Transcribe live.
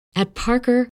At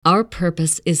Parker, our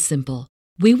purpose is simple.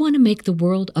 We want to make the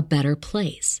world a better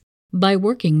place by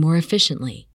working more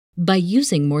efficiently, by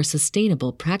using more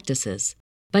sustainable practices,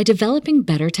 by developing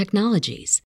better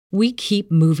technologies. We keep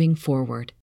moving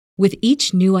forward. With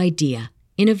each new idea,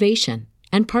 innovation,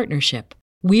 and partnership,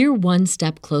 we're one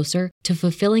step closer to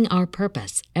fulfilling our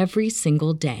purpose every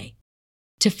single day.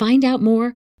 To find out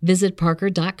more, visit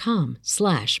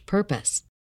parker.com/purpose.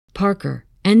 Parker,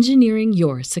 engineering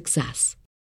your success.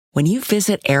 When you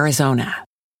visit Arizona,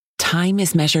 time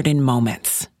is measured in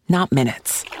moments, not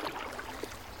minutes.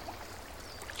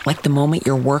 Like the moment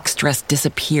your work stress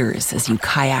disappears as you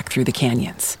kayak through the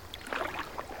canyons.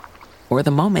 Or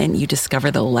the moment you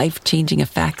discover the life-changing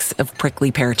effects of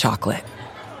prickly pear chocolate.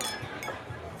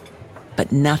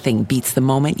 But nothing beats the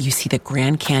moment you see the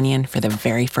Grand Canyon for the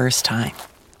very first time.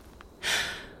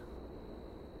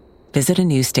 Visit a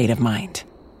new state of mind.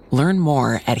 Learn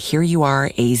more at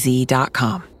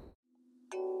hereyouareaz.com.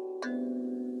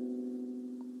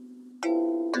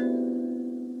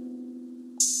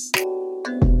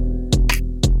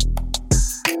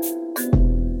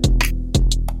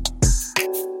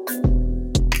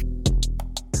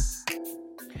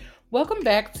 Welcome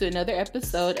back to another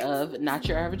episode of Not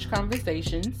Your Average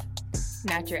Conversations.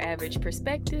 Not your average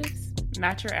perspectives.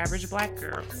 Not your average black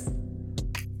girls.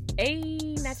 Hey,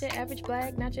 not your average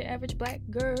black, not your average black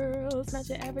girls, not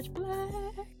your average black,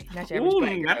 not your average Ooh,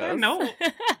 black not that girls. note.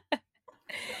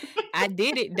 I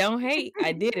did it. Don't hate.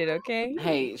 I did it, okay?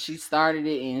 Hey, she started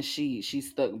it and she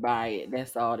stuck by it.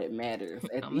 That's all that matters.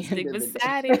 I'm going to stick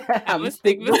beside it. I'm going to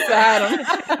stick beside him.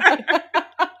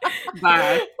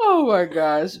 Bye. Oh my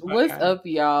gosh. Bye. What's up,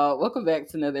 y'all? Welcome back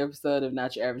to another episode of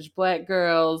Not Your Average Black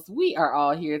Girls. We are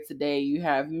all here today. You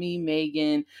have me,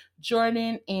 Megan,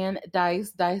 Jordan, and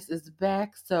Dice. Dice is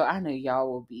back, so I know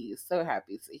y'all will be so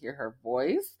happy to hear her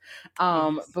voice.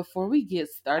 Yes. Before we get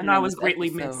started, I know I was greatly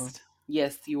missed.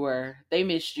 Yes, you were. They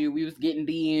missed you. We was getting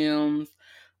DMs.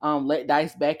 Let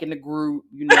Dice back in the group.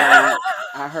 You know,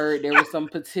 I heard there were some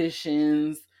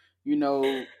petitions, you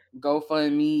know,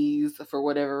 GoFundMe's for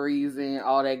whatever reason,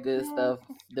 all that good stuff.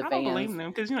 The I fans, don't blame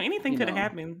them because anything could have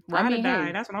happened. I Ride mean, or die.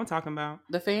 hey, That's what I'm talking about.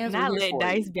 The fans Not were here let for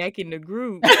Dice you. back in the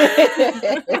group.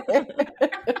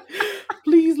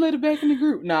 Please let it back in the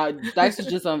group. Nah, Dice was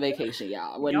just on vacation,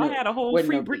 y'all. Y'all had a whole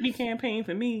free no Britney beef. campaign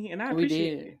for me, and I We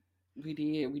appreciate did. it. We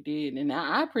did. And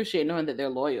I appreciate knowing that they're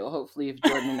loyal. Hopefully, if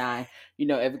Jordan and I,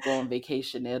 ever go on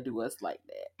vacation, they'll do us like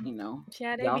that,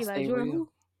 Child, they Y'all be stay like, Jordan, real. who?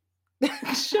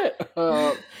 Shut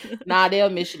up. Nah,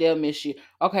 they'll miss you.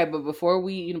 Okay, but before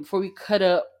we cut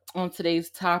up on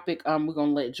today's topic, we're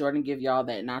gonna let Jordan give y'all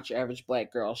that Not Your Average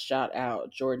Black Girl shout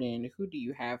out. Jordan, who do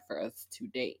you have for us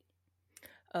today?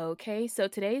 Okay, so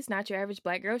today's Not Your Average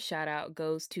Black Girl shout out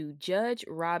goes to Judge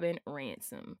Robin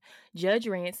Ransom. Judge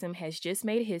Ransom has just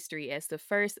made history as the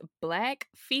first Black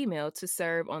female to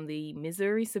serve on the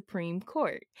Missouri Supreme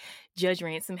Court. Judge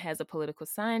Ransom has a political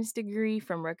science degree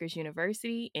from Rutgers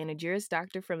University and a Juris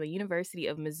Doctor from the University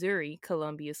of Missouri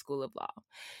Columbia School of Law.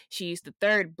 She is the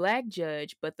third Black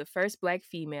judge, but the first Black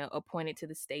female appointed to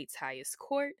the state's highest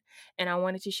court. And I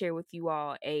wanted to share with you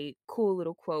all a cool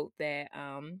little quote that,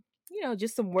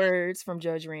 just some words from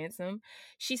Judge Ransom.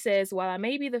 She says, "While I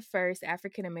may be the first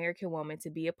African-American woman to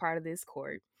be a part of this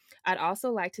court, I'd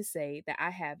also like to say that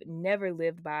I have never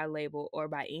lived by a label or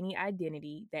by any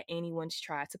identity that anyone's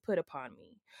tried to put upon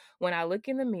me. When I look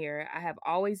in the mirror, I have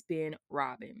always been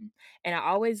Robin, and I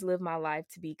always live my life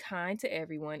to be kind to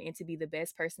everyone and to be the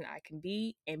best person I can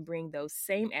be and bring those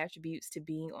same attributes to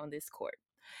being on this court."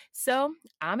 So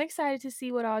I'm excited to see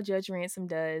what all Judge Ransom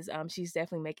does. She's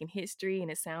definitely making history, and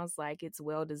it sounds like it's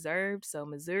well deserved. So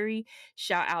Missouri,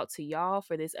 shout out to y'all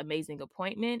for this amazing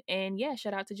appointment, and yeah,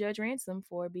 shout out to Judge Ransom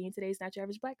for being today's Not Your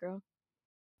Average Black Girl.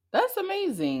 That's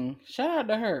amazing. Shout out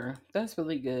to her. That's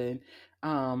really good.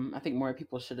 I think more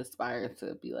people should aspire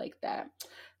to be like that.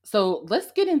 So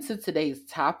let's get into today's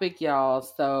topic, y'all.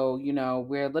 So,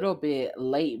 we're a little bit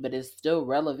late, but it's still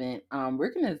relevant.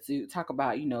 We're going to talk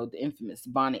about, the infamous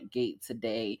Bonnet Gate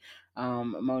today.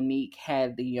 Monique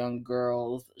had the young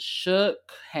girls shook,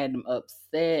 had them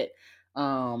upset,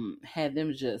 had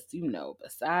them just,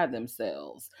 beside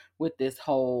themselves with this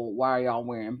whole, why are y'all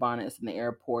wearing bonnets in the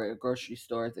airport, grocery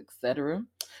stores, etc.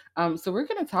 So we're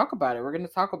going to talk about it. We're going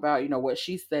to talk about, what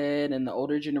she said and the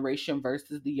older generation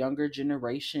versus the younger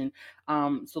generation.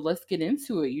 So let's get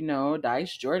into it.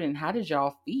 Dice, Jordan, how did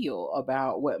y'all feel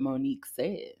about what Monique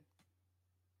said?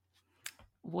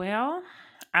 Well,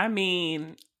 I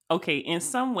mean, okay, in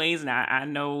some ways, now I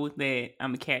know that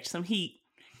I'm going to catch some heat,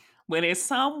 but in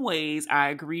some ways, I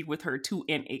agreed with her to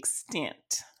an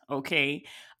extent. Okay.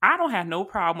 I don't have no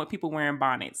problem with people wearing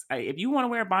bonnets. If you want to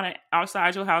wear a bonnet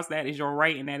outside your house, that is your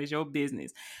right and that is your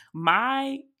business.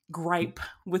 My gripe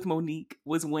with Monique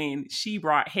was when she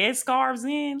brought headscarves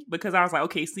in, because I was like,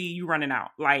 okay, see, you running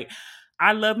out. Like,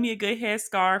 I love me a good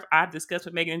headscarf. I've discussed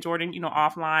with Megan and Jordan,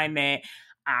 offline, that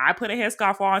I put a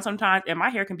headscarf on sometimes and my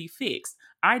hair can be fixed.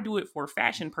 I do it for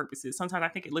fashion purposes. Sometimes I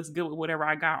think it looks good with whatever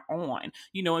I got on,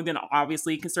 and then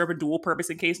obviously it can serve a dual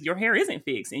purpose in case your hair isn't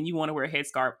fixed and you want to wear a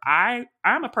headscarf.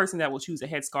 I'm a person that will choose a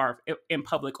headscarf in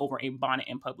public over a bonnet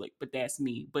in public, but that's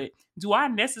me. But do I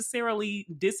necessarily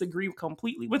disagree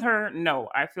completely with her? No,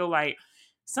 I feel like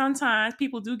sometimes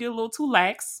people do get a little too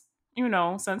lax.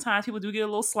 Sometimes people do get a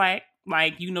little slack.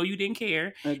 Like, you didn't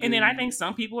care. Agreed. And then I think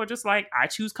some people are just like, I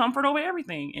choose comfort over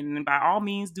everything. And by all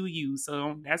means, do you.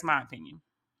 So that's my opinion.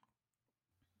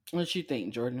 What you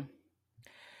think, Jordan?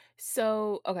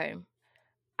 So, okay.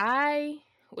 I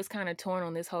was kind of torn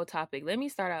on this whole topic. Let me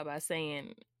start out by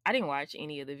saying I didn't watch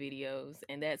any of the videos,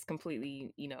 and that's completely,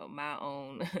 my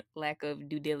own lack of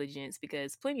due diligence,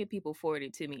 because plenty of people forwarded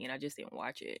it to me and I just didn't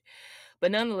watch it.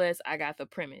 But nonetheless, I got the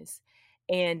premise.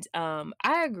 And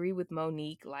I agree with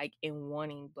Monique, like, in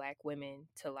wanting Black women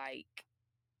to, like,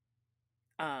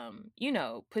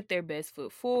 put their best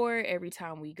foot forward every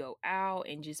time we go out,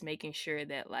 and just making sure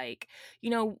that, like,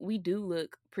 we do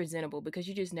look presentable, because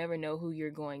you just never know who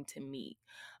you're going to meet.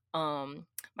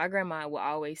 My grandma would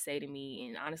always say to me,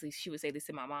 and honestly, she would say this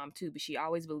to my mom too, but she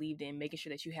always believed in making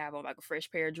sure that you have on like a fresh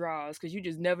pair of drawers, because you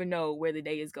just never know where the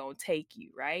day is going to take you,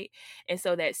 right? And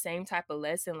so that same type of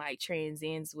lesson like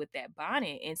transcends with that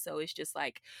bonnet. And so it's just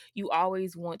like, you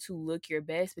always want to look your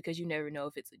best, because you never know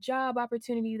if it's a job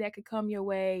opportunity that could come your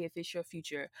way, if it's your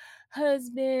future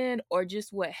husband, or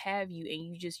just what have you. And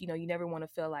you just, you never want to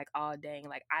feel like, oh dang,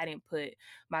 like I didn't put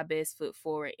my best foot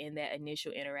forward in that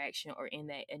initial interaction or in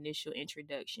that initial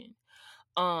introduction.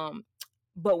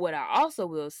 But what I also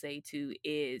will say too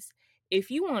is, if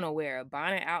you want to wear a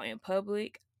bonnet out in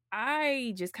public,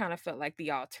 I just kind of felt like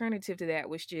the alternative to that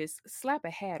was just slap a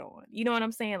hat on. You know what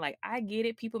I'm saying? Like, I get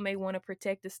it. People may want to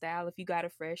protect the style if you got a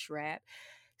fresh wrap.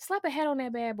 Slap a hat on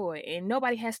that bad boy, and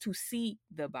nobody has to see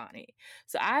the bonnet.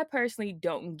 So I personally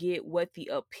don't get what the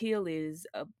appeal is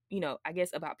of, I guess,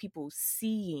 about people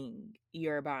seeing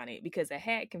your bonnet, because a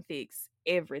hat can fix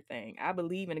everything. I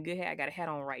believe in a good hat. I got a hat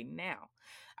on right now.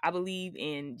 I believe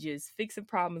in just fixing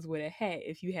problems with a hat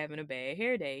if you having a bad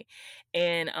hair day.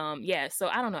 And yeah, so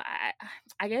I don't know.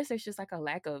 I guess there's just like a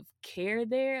lack of care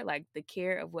there, like the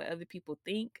care of what other people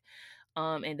think.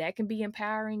 And that can be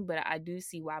empowering, but I do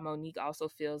see why Monique also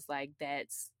feels like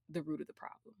that's the root of the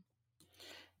problem.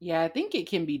 Yeah, I think it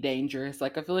can be dangerous.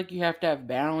 Like, I feel like you have to have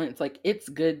balance. Like, it's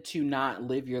good to not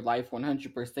live your life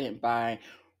 100% by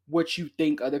what you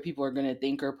think other people are going to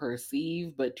think or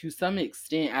perceive. But to some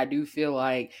extent, I do feel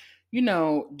like,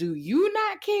 do you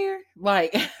not care?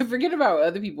 Like, forget about what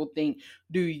other people think.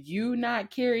 Do you not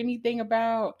care anything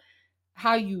about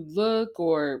how you look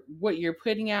or what you're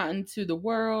putting out into the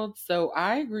world? So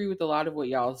I agree with a lot of what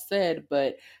y'all said,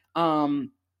 but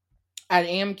I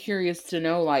am curious to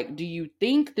know, like, do you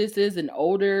think this is an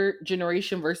older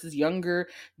generation versus younger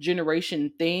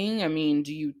generation thing? I mean,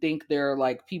 do you think there are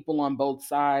like people on both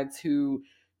sides who,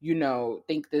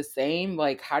 think the same?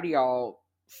 Like, how do y'all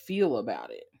feel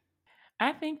about it?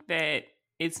 I think that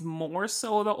it's more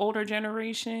so the older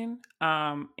generation.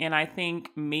 And I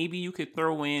think maybe you could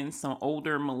throw in some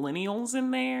older millennials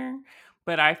in there.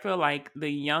 But I feel like the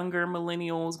younger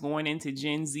millennials going into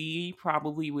Gen Z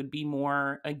probably would be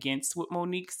more against what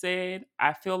Monique said.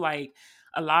 I feel like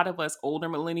a lot of us older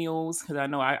millennials, because I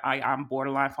know I'm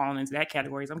borderline falling into that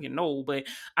category as I'm getting old, but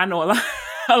I know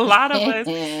a lot of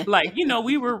us, like,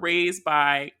 we were raised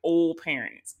by old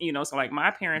parents, so like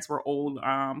my parents were old,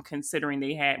 considering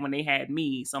when they had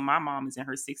me. So my mom is in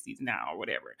her 60s now or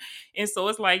whatever. And so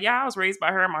it's like, yeah, I was raised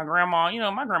by her. My grandma,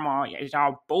 my grandma, as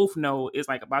y'all both know, is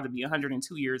like about to be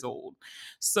 102 years old.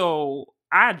 So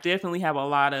I definitely have a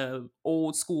lot of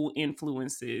old school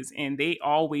influences, and they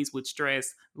always would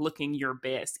stress looking your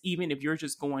best, even if you're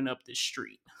just going up the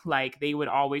street. Like, they would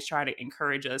always try to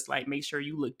encourage us, like, make sure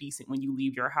you look decent when you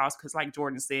leave your house. Because like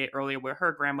Jordan said earlier with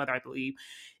her grandmother, I believe,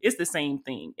 it's the same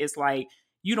thing. It's like,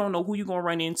 you don't know who you're going to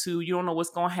run into. You don't know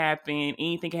what's going to happen.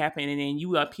 Anything can happen. And then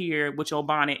you up here with your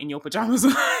bonnet and your pajamas,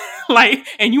 like,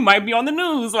 and you might be on the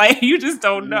news. Like, you just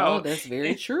don't know. No, that's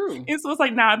very true. And so it's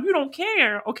like, nah, if you don't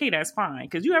care, okay, that's fine,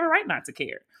 because you have a right not to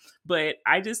care. But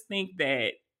I just think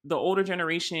that the older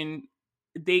generation,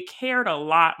 they cared a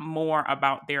lot more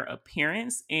about their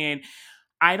appearance. And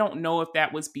I don't know if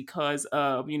that was because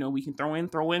of, we can throw in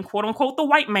quote unquote the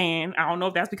white man. I don't know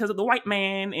if that's because of the white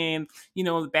man. And,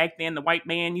 back then the white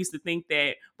man used to think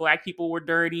that Black people were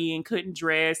dirty and couldn't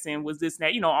dress and was this,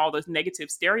 that, all those negative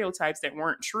stereotypes that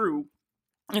weren't true.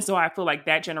 And so I feel like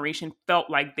that generation felt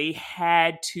like they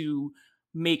had to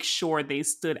make sure they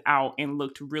stood out and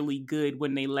looked really good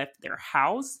when they left their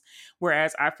house.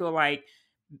 Whereas I feel like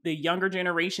the younger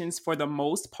generations, for the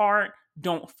most part,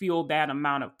 don't feel that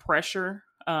amount of pressure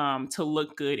to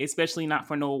look good, especially not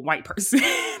for no white person.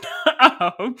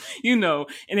 And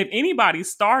if anybody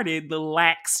started the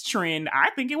lax trend,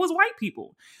 I think it was white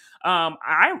people.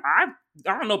 I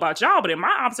don't know about y'all, but in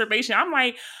my observation, I'm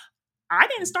like, I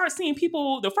didn't start seeing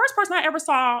people. The first person I ever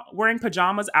saw wearing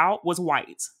pajamas out was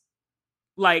white.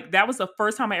 Like, that was the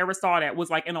first time I ever saw that, was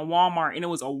like in a Walmart, and it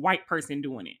was a white person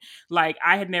doing it. Like,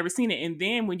 I had never seen it. And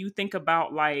then when you think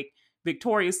about like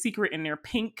Victoria's Secret and their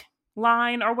pink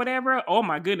line or whatever, oh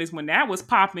my goodness, when that was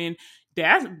popping,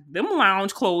 that's them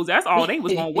lounge clothes. That's all they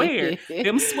was gonna wear.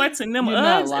 Them sweats and them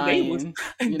Uggs.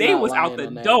 They was out the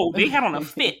door. They had on a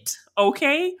fit.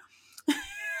 Okay.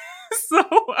 So,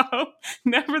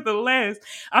 nevertheless,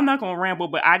 I'm not gonna ramble,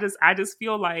 but I just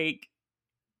feel like,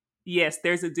 yes,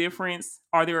 there's a difference.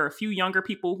 Are there a few younger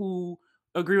people who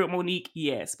agree with Monique?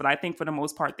 Yes, but I think for the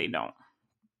most part they don't.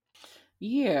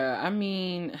 Yeah, I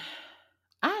mean,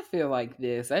 I feel like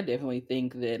this. I definitely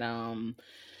think that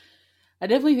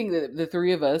the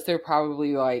three of us are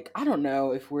probably like, I don't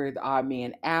know if we're the odd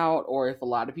man out or if a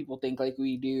lot of people think like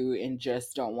we do and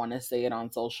just don't want to say it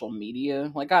on social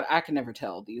media. Like, I can never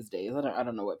tell these days. I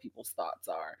don't know what people's thoughts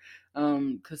are.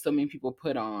 Because so many people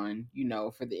put on,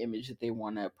 for the image that they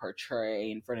want to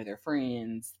portray in front of their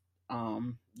friends,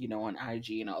 on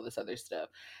IG and all this other stuff.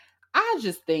 I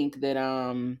just think that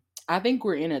I think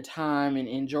we're in a time,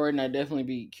 and Jordan, I'd definitely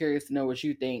be curious to know what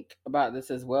you think about this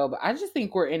as well. But I just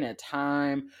think we're in a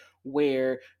time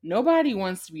where nobody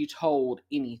wants to be told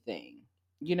anything.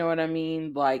 You know what I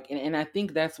mean? Like, and I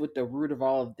think that's what the root of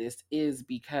all of this is,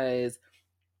 because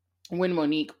when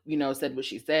Monique, said what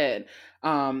she said,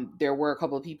 there were a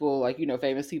couple of people, like,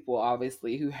 famous people,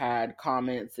 obviously, who had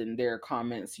comments, and their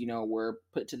comments, were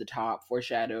put to the top,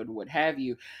 foreshadowed, what have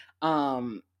you.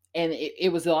 And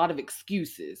it was a lot of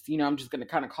excuses. I'm just going to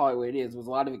kind of call it what it is. It was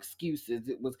a lot of excuses.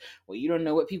 It was, well, you don't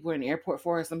know what people are in the airport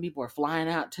for. Some people are flying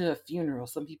out to a funeral.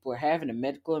 Some people are having a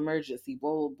medical emergency,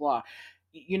 blah, blah, blah.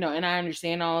 And I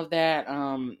understand all of that.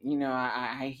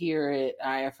 I hear it,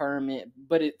 I affirm it,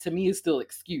 but to me, it's still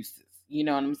excuses. You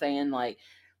know what I'm saying? Like,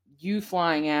 you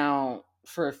flying out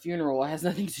for a funeral has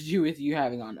nothing to do with you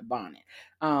having on a bonnet.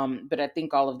 But I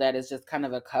think all of that is just kind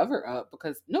of a cover up,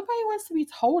 because nobody wants to be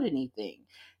told anything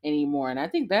anymore. And I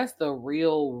think that's the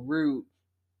real root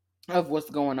of what's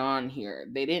going on here.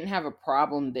 They didn't have a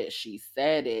problem that she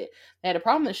said it. They had a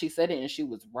problem that she said it and she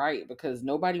was right, because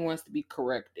nobody wants to be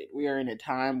corrected. We are in a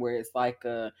time where it's like,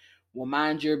 well,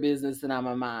 mind your business and I'm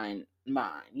a mind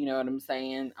mine. You know what I'm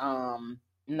saying? And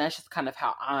that's just kind of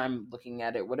how I'm looking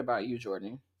at it. What about you,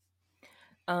 Jordan?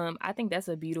 I think that's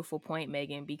a beautiful point,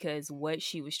 Megan, because what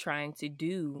she was trying to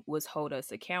do was hold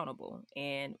us accountable.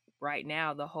 And right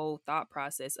now, the whole thought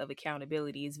process of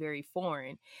accountability is very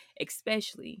foreign,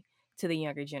 especially to the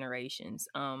younger generations.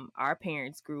 Our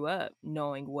parents grew up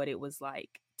knowing what it was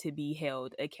like to be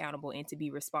held accountable and to be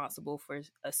responsible for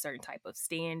a certain type of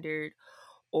standard,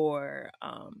 or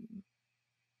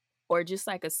just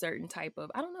like a certain type of,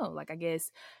 I don't know, like, I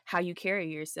guess how you carry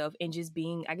yourself, and just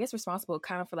being, I guess, responsible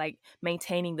kind of for like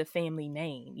maintaining the family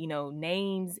name.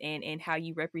 Names and how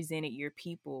you represented your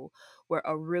people were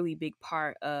a really big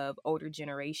part of older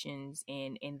generations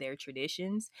and their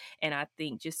traditions. And I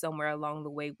think just somewhere along the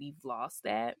way we've lost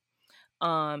that.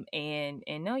 And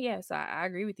no, yes, I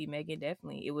agree with you, Megan.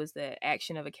 Definitely. It was the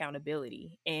action of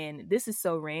accountability. And this is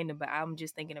so random, but I'm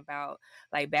just thinking about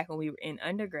like back when we were in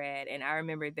undergrad, and I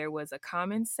remember there was a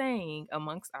common saying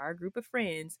amongst our group of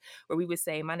friends where we would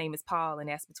say, "My name is Paul, and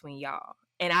that's between y'all."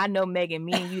 And I know, Megan,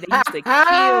 me and you, they used to kill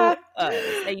us.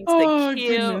 They used to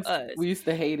kill us. We used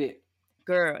to hate it.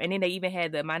 Girl. And then they even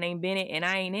had my name Bennett and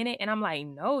I ain't in it. And I'm like,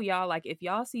 no, y'all, like, if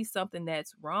y'all see something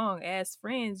that's wrong as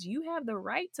friends, you have the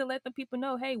right to let the people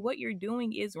know, hey, what you're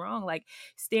doing is wrong. Like,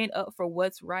 stand up for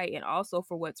what's right and also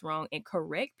for what's wrong, and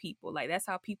correct people. Like, that's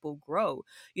how people grow.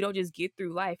 You don't just get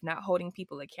through life not holding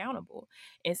people accountable.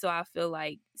 And so I feel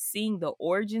like seeing the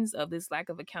origins of this lack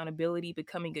of accountability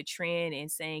becoming a trend,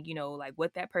 and saying, like,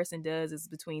 what that person does is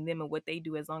between them and what they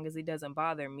do, as long as it doesn't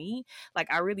bother me.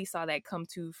 Like, I really saw that come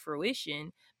to fruition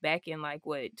back in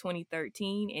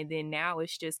 2013, and then now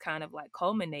it's just kind of like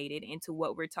culminated into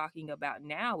what we're talking about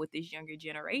now with this younger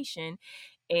generation.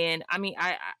 And I mean,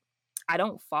 I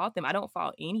don't fault them. I don't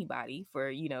fault anybody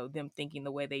for, them thinking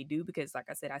the way they do, because like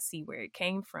I said, I see where it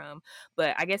came from.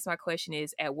 But I guess my question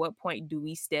is, at what point do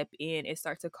we step in and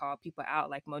start to call people out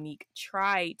like Monique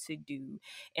tried to do?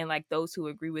 And like those who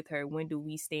agree with her, when do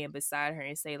we stand beside her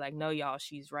and say like, no, y'all,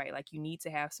 she's right. Like, you need to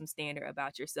have some standard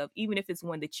about yourself, even if it's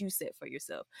one that you set for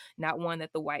yourself, not one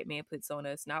that the white man puts on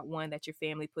us, not one that your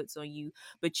family puts on you,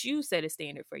 but you set a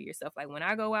standard for yourself. Like, when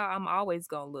I go out, I'm always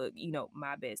going to look,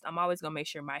 my best. I'm always going to make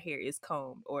sure my hair is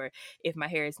combed, or if my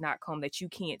hair is not combed, that you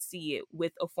can't see it,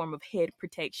 with a form of head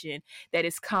protection that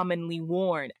is commonly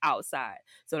worn outside.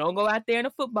 So don't go out there in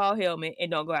a football helmet, and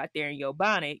don't go out there in your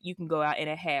bonnet. You can go out in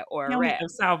a hat or a Helmet wrap.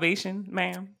 of salvation,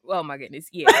 ma'am. Oh my goodness.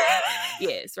 Yeah.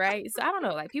 Yes. Right. So I don't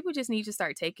know. Like, people just need to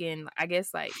start taking, I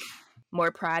guess, like,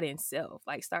 more pride in self,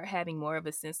 like start having more of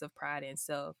a sense of pride in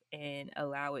self, and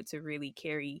allow it to really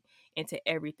carry into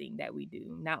everything that we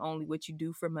do. Not only what you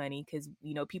do for money, because,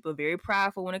 people are very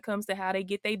prideful when it comes to how they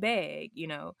get their bag,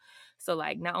 So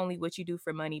like, not only what you do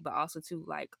for money, but also to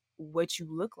like what you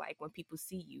look like when people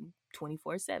see you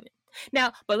 24/7.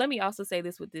 Now, but let me also say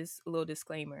this with this little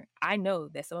disclaimer. I know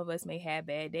that some of us may have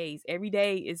bad days. Every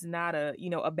day is not a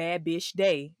bad bitch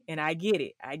day. And I get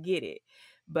it.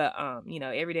 But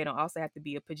every day don't also have to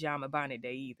be a pajama bonnet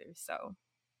day either. So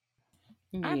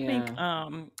I think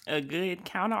a good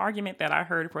counter argument that I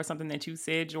heard for something that you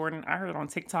said, Jordan, I heard it on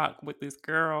TikTok with this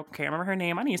girl. Can't remember her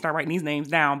name. I need to start writing these names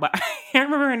down, but I can't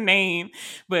remember her name.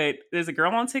 But there's a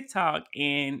girl on TikTok,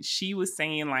 and she was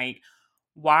saying like,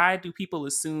 why do people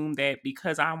assume that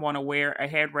because I want to wear a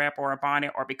head wrap or a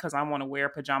bonnet, or because I want to wear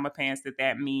pajama pants,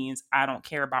 that means I don't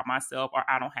care about myself or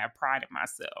I don't have pride in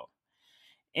myself?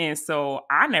 And so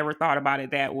I never thought about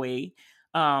it that way.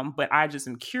 But I just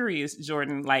am curious,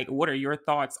 Jordan, like, what are your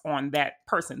thoughts on that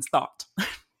person's thought?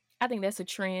 I think that's a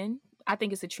trend. I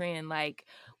think it's a trend. Like,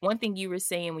 one thing you were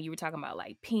saying when you were talking about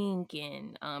like pink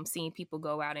and seeing people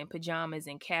go out in pajamas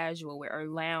and casual wear or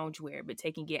lounge wear, but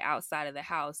taking it outside of the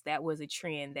house, that was a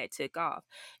trend that took off.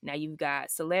 Now you've got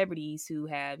celebrities who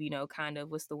have, kind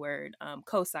of, what's the word,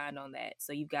 co-signed on that.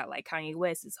 So you've got like Kanye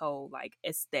West's whole like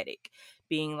aesthetic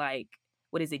being like,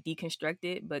 what is it,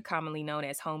 deconstructed, but commonly known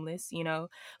as homeless,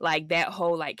 like that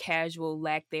whole like casual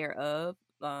lack thereof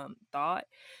thought.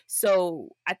 So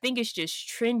I think it's just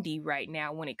trendy right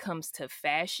now when it comes to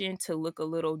fashion to look a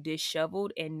little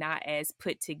disheveled and not as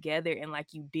put together, and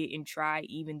like you didn't try,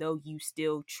 even though you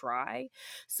still try.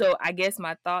 So I guess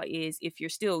my thought is, if you're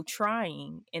still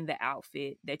trying in the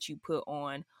outfit that you put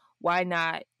on, why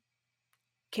not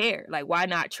care? Like, why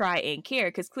not try and care?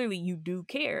 Because clearly you do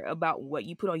care about what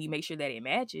you put on. You make sure that it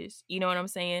matches. You know what I'm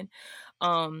saying?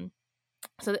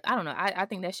 So I don't know. I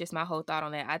think that's just my whole thought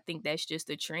on that. I think that's just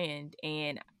a trend,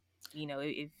 and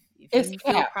if It's you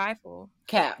feel cap. prideful,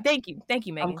 Cap. thank you,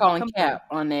 Megan. I'm calling Come cap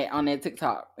on that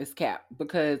TikTok. It's cap,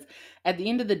 because at the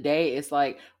end of the day, it's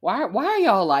like, why are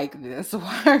y'all like this?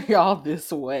 Why are y'all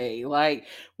this way? Like,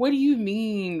 what do you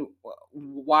mean?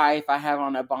 Why, if I have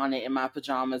on a bonnet in my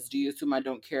pajamas, do you assume I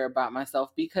don't care about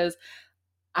myself? Because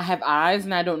I have eyes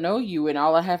and I don't know you, and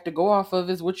all I have to go off of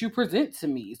is what you present to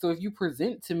me. So if you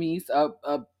present to me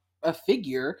a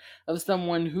figure of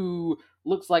someone who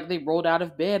looks like they rolled out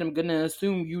of bed, I'm gonna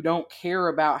assume you don't care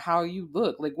about how you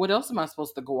look. Like, what else am I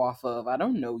supposed to go off of? I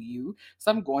don't know you,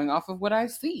 so I'm going off of what I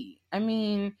see. I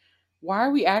mean, why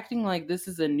are we acting like this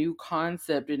is a new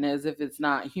concept and as if it's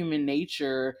not human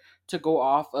nature to go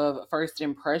off of first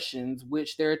impressions,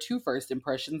 which there are two first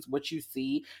impressions, what you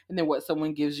see and then what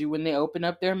someone gives you when they open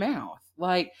up their mouth.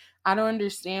 Like, I don't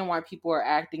understand why people are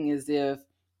acting as if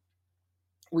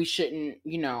we shouldn't,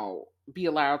 be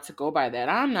allowed to go by that.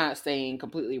 I'm not saying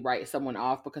completely write someone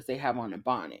off because they have on a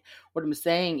bonnet. What I'm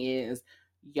saying is,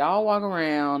 y'all walk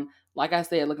around, like I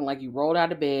said, looking like you rolled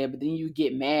out of bed, but then you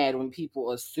get mad when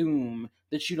people assume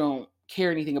that you don't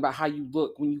care anything about how you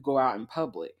look when you go out in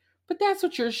public. But that's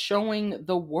what you're showing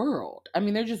the world. I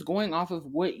mean, they're just going off of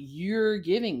what you're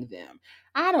giving them.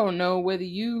 I don't know whether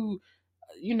you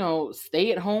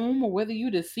stay at home or whether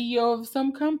you the CEO of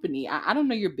some company. I don't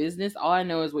know your business. All I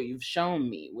know is what you've shown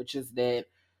me, which is that,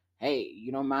 hey,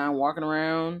 you don't mind walking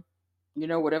around,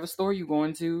 whatever store you're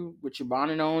going to with your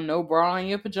bonnet on, no bra, and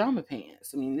your pajama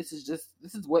pants. I mean, this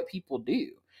is what people do.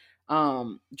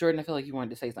 Jordan, I feel like you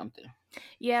wanted to say something.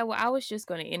 Yeah, well, I was just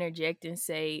going to interject and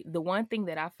say the one thing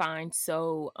that I find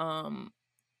so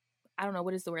I don't know,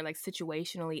 what is the word, like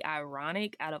situationally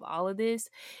ironic out of all of this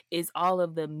is all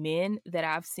of the men that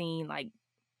I've seen like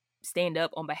stand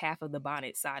up on behalf of the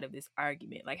bonnet side of this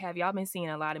argument. Like, have y'all been seeing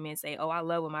a lot of men say, oh, I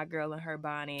love when my girl in her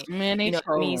bonnet, Man, they it means that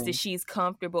trolling. she's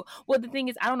comfortable. Well, the thing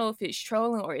is, I don't know if it's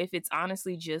trolling or if it's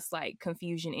honestly just like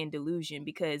confusion and delusion,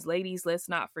 because ladies, let's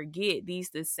not forget, these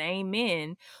the same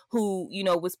men who,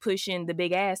 was pushing the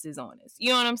big asses on us. You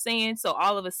know what I'm saying? So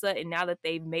all of a sudden, now that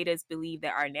they've made us believe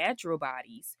that our natural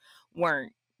bodies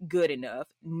weren't good enough,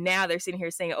 now they're sitting here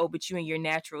saying, oh, but you in your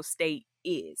natural state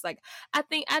is like, I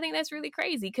think that's really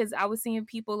crazy, because I was seeing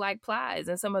people like Plies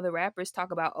and some of the rappers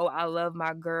talk about, oh, I love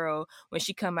my girl when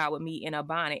she come out with me in a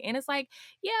bonnet, and it's like,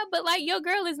 yeah, but like your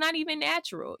girl is not even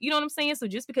natural, you know what I'm saying? So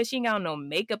just because she ain't got no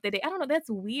makeup that day, I don't know, that's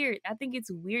weird. I think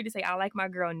it's weird to say I like my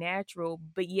girl natural,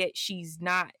 but yet she's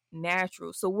not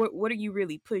natural. So what are you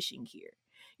really pushing here?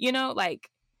 Like,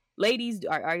 ladies,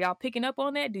 are y'all picking up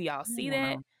on that? Do y'all see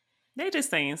that? They just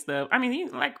saying stuff. I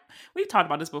mean, like, we've talked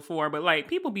about this before, but like,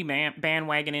 people be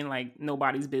bandwagoning like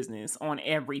nobody's business on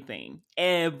everything.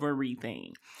 And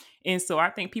so I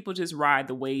think people just ride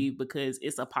the wave because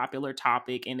it's a popular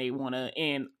topic and they want to,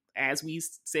 and as we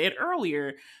said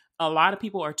earlier, a lot of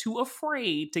people are too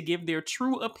afraid to give their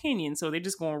true opinion. So they're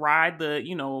just going to ride the,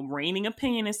 reigning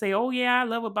opinion and say, oh yeah, I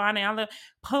love a bonnet. I love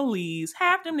police.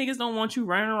 Half them niggas don't want you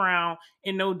running around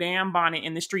in no damn bonnet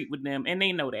in the street with them. And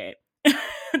they know that.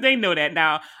 They know that.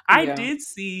 Now, I did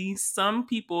see some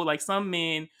people, like some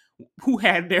men who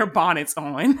had their bonnets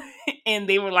on and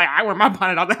they were like, I wear my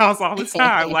bonnet out the house all the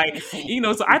time. Like,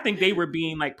 so I think they were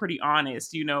being like pretty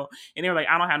honest, and they were like,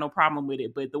 I don't have no problem with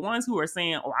it. But the ones who are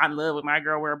saying, oh, I love when my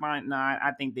girl wear a bonnet, nah,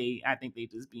 I think they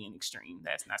just being extreme.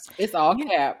 That's not something. It's all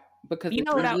cap, because at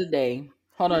the end of the day,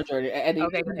 hold on, Jordan. At the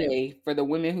end of the day, for the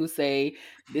women who say,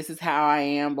 this is how I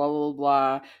am, blah, blah,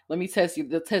 blah, let me test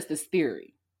this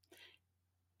theory.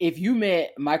 If you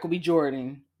met Michael B.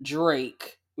 Jordan,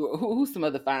 Drake, who's some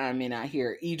other fine men out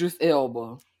here? Idris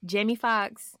Elba, Jamie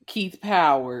Foxx, Keith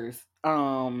Powers, what's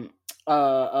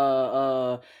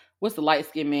the light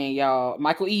skinned man, y'all?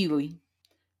 Michael Ealy.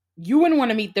 You wouldn't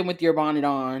want to meet them with your bonnet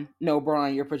on, no bra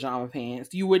in your pajama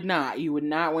pants. You would not. You would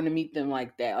not want to meet them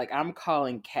like that. Like, I'm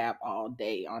calling cap all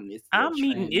day on this. I'm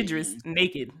meeting Idris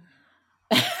naked.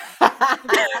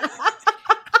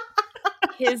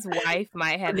 His wife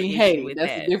might have an issue with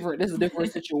that. That's a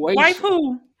different situation. Wife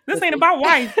who? This ain't about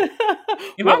wife.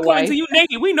 If I'm coming to you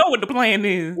naked, we know what the plan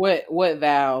is. What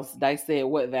vows? Dice said,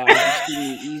 what vows did she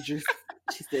need Idris?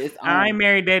 She said, it's on. I ain't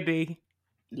married that day.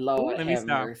 Lord, let me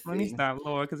stop,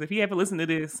 Lord. Because if he ever listen to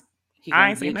this,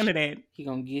 I ain't saying none of that. He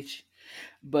gonna get you.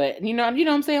 But you know what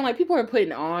I'm saying? Like, people are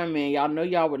putting on, man. Y'all know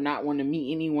y'all would not want to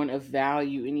meet anyone of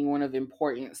value, anyone of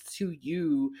importance to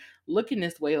you looking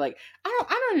this way. Like, I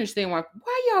don't understand why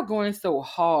y'all going so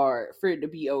hard for it to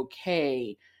be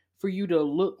okay for you to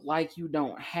look like you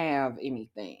don't have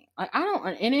anything. Like, I don't,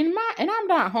 and I'm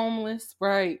not homeless,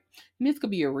 right? And this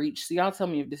could be a reach. So y'all tell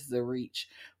me if this is a reach.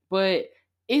 But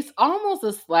it's almost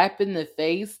a slap in the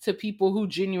face to people who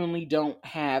genuinely don't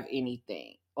have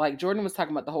anything. Like, Jordan was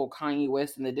talking about the whole Kanye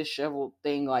West and the disheveled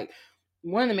thing. Like,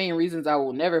 one of the main reasons I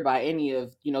will never buy any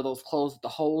of, those clothes with the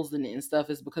holes in it and stuff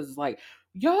is because it's like,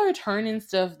 y'all are turning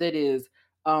stuff that is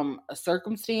a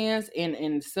circumstance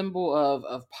and symbol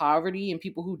of poverty and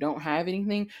people who don't have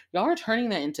anything. Y'all are turning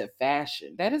that into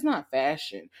fashion. That is not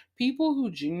fashion. People who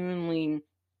genuinely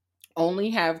only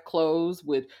have clothes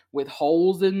with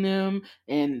holes in them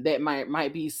and that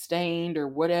might be stained or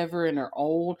whatever and are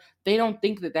old, they don't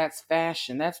think that that's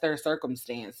fashion. That's their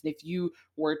circumstance. And if you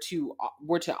were to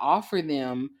offer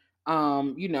them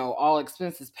all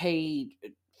expenses paid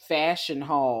fashion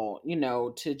haul,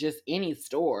 to just any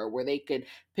store where they could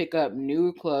pick up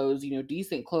new clothes,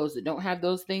 decent clothes that don't have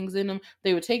those things in them,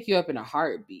 they would take you up in a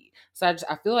heartbeat. So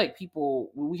I feel like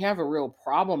we have a real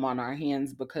problem on our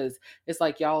hands because it's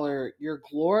like you're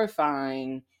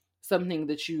glorifying something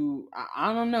that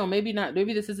I don't know, maybe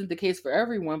this isn't the case for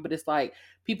everyone, but it's like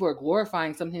people are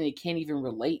glorifying something they can't even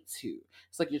relate to.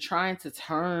 It's like you're trying to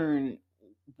turn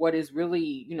what is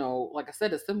really, like I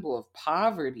said, a symbol of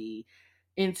poverty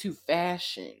into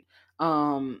fashion.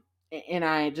 And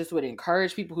I just would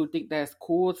encourage people who think that's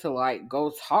cool to like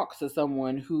go talk to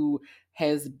someone who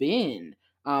has been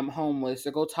homeless,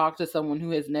 or go talk to someone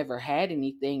who has never had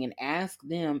anything and ask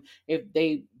them if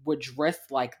they would dress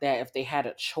like that if they had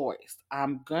a choice.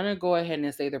 I'm gonna go ahead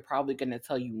and say they're probably gonna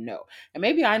tell you no. And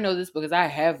maybe I know this because I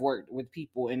have worked with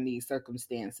people in these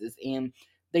circumstances and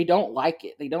they don't like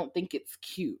it. They don't think it's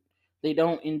cute. They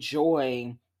don't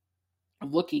enjoy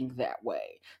looking that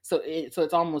way. So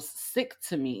it's almost sick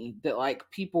to me that like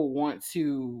people want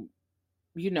to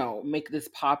make this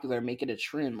popular, make it a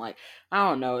trend. Like, I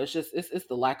don't know, it's just it's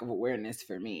the lack of awareness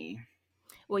for me.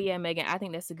 Well, yeah, Megan, I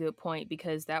think that's a good point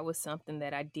because that was something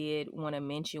that I did want to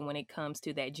mention when it comes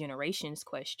to that generations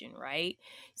question, right?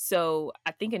 So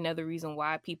I think another reason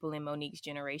why people in Monique's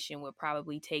generation would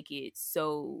probably take it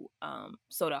so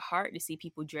to heart to see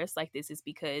people dressed like this is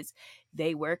because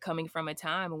they were coming from a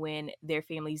time when their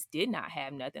families did not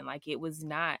have nothing. Like it was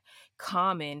not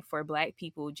common for Black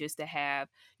people just to have,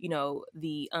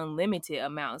 the unlimited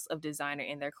amounts of designer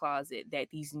in their closet that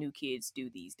these new kids do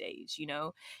these days,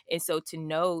 and so to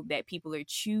know that people are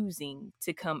choosing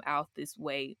to come out this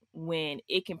way when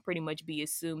it can pretty much be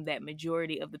assumed that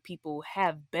majority of the people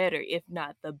have better, if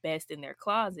not the best in their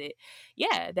closet,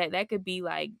 yeah, that could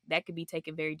be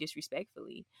taken very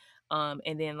disrespectfully.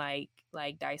 And then like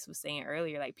Dice was saying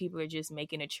earlier, like people are just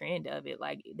making a trend of it.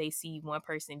 Like they see one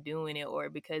person doing it, or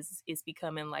because it's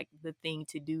becoming like the thing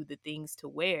to do, the things to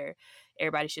wear,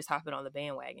 everybody's just hopping on the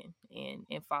bandwagon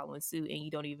and following suit, and you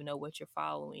don't even know what you're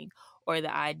following or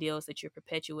the ideals that you're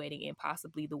perpetuating and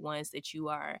possibly the ones that you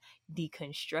are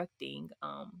deconstructing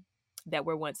that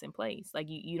were once in place. Like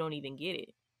you don't even get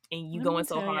it, and you Let me going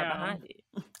so tell hard y'all, behind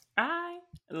it. I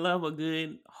love a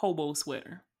good hobo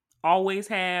sweater. Always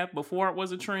have, before it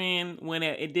was a trend, when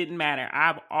it didn't matter.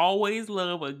 I've always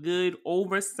loved a good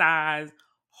oversized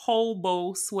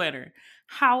hobo sweater.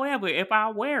 However, if I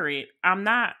wear it, I'm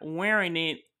not wearing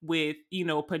it with,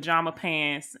 pajama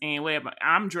pants and whatever.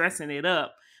 I'm dressing it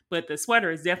up, but the sweater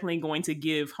is definitely going to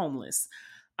give homeless.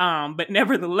 But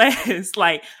nevertheless,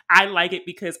 like I like it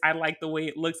because I like the way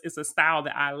it looks. It's a style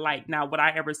that I like. Now, would I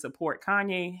ever support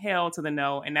Kanye? Hell to the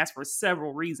no, and that's for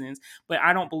several reasons. But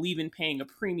I don't believe in paying a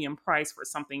premium price for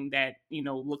something that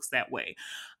looks that way.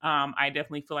 I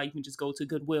definitely feel like you can just go to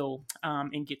Goodwill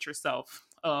and get yourself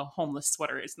a homeless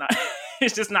sweater. It's not.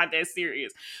 It's just not that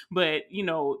serious. But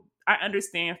I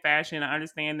understand fashion. I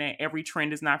understand that every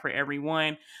trend is not for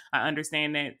everyone. I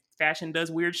understand that fashion does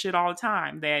weird shit all the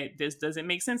time, that this doesn't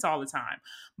make sense all the time.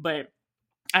 But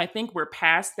I think we're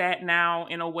past that now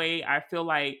in a way. I feel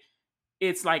like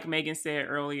it's like Megan said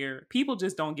earlier, people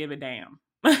just don't give a damn.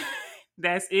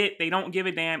 That's it. They don't give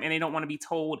a damn and they don't want to be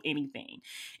told anything.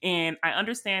 And I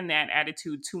understand that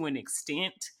attitude to an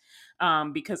extent.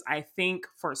 Because I think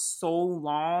for so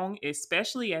long,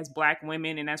 especially as Black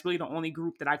women, and that's really the only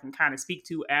group that I can kind of speak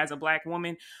to as a Black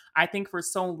woman, I think for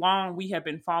so long we have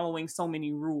been following so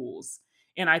many rules.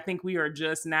 And I think we are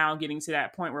just now getting to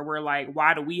that point where we're like,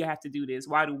 why do we have to do this?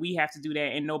 Why do we have to do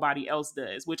that? And nobody else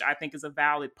does, which I think is a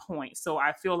valid point. So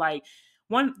I feel like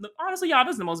honestly, y'all,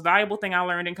 this is the most valuable thing I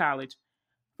learned in college.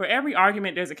 For every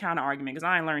argument, there's a counter argument because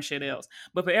I ain't learned shit else.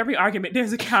 But for every argument,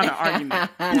 there's a counter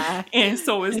argument. And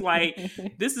so it's like,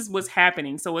 this is what's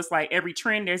happening. So it's like every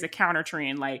trend, there's a counter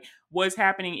trend. Like what's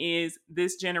happening is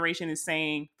this generation is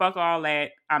saying, fuck all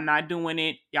that. I'm not doing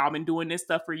it. Y'all been doing this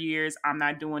stuff for years. I'm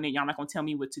not doing it. Y'all not going to tell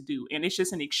me what to do. And it's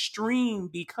just an extreme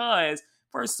because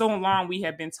for so long we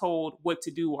have been told what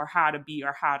to do or how to be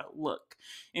or how to look.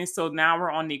 And so now we're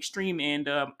on the extreme end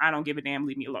of, I don't give a damn,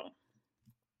 leave me alone.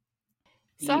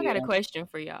 So I got a question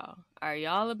for y'all. Are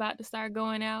y'all about to start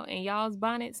going out in y'all's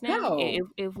bonnets now? No,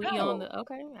 if we no. on the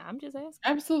okay, I'm just asking.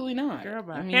 Absolutely not. Girl,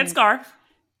 headscarf.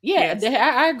 Yeah, yes.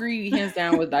 I agree hands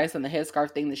down with Dice on the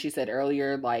headscarf thing that she said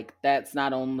earlier. Like that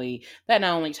not only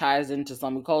ties into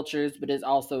some cultures, but it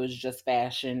also is just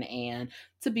fashion. And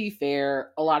to be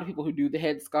fair, a lot of people who do the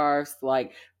headscarves,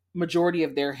 like majority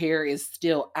of their hair is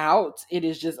still out. It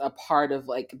is just a part of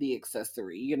like the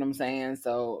accessory. You know what I'm saying?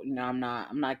 So I'm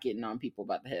not getting on people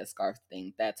about the headscarf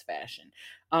thing. That's fashion.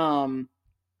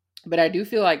 But I do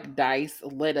feel like Dice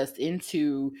led us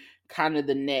into kind of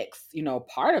the next,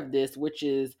 part of this, which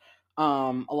is a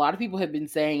lot of people have been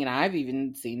saying, and I've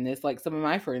even seen this, like some of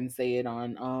my friends say it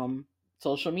on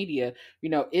social media,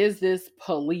 is this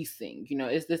policing?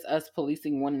 Is this us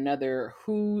policing one another?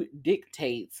 Who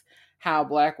dictates how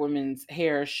Black women's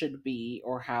hair should be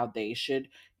or how they should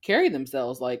carry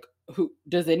themselves? Like, who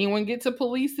does anyone get to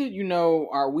police it?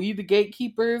 Are we the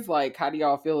gatekeepers? Like, how do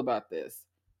y'all feel about this?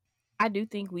 I do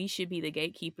think we should be the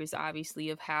gatekeepers, obviously,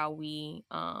 of how we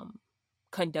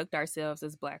conduct ourselves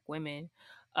as Black women.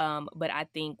 But I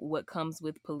think what comes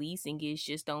with policing is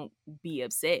just don't be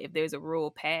upset if there's a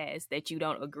rule passed that you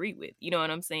don't agree with. You know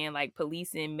what I'm saying? Like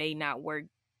policing may not work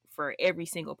for every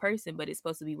single person, but it's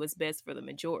supposed to be what's best for the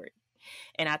majority.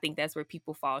 And I think that's where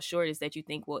people fall short, is that you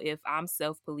think, well, if I'm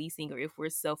self-policing or if we're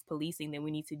self-policing, then we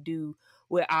need to do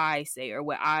what I say or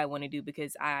what I want to do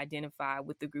because I identify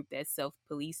with the group that's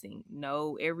self-policing.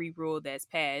 No, every rule that's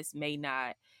passed may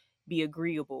not be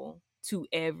agreeable to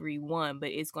everyone, but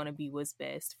it's going to be what's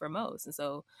best for most. And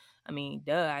so, I mean,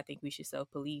 I think we should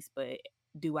self-police, but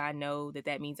do I know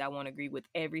that means I won't agree with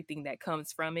everything that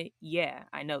comes from it? Yeah,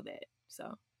 I know that.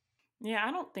 So Yeah,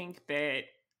 I don't think that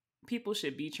people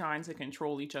should be trying to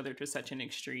control each other to such an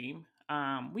extreme.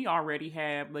 We already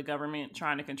have the government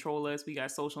trying to control us. We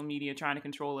got social media trying to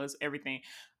control us, everything.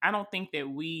 I don't think that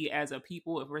we as a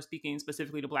people, if we're speaking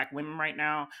specifically to Black women right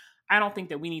now, I don't think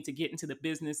that we need to get into the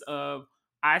business of,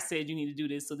 I said you need to do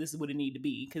this, so this is what it need to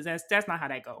be. Because that's not how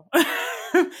that go.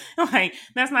 Like,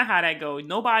 that's not how that go.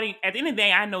 Nobody, at the end of the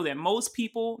day, I know that most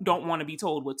people don't want to be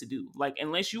told what to do. Like,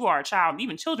 unless you are a child,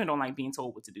 even children don't like being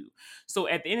told what to do. So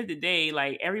at the end of the day,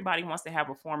 like, everybody wants to have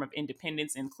a form of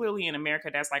independence. And clearly in America,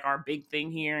 that's like our big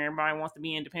thing here. Everybody wants to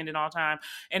be independent all the time.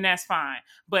 And that's fine.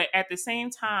 But at the same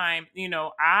time, you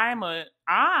know,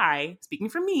 speaking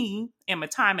for me, am a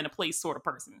time and a place sort of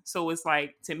person. So it's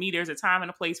like, to me, there's a time and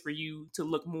a place for you to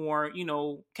look more, you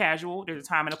know, casual. There's a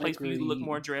time and a place for you to look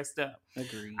more dressed up.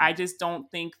 Agreed. I just don't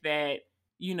think that,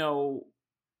 you know,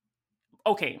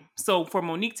 okay, so for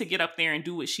Monique to get up there and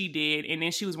do what she did, and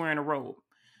then she was wearing a robe,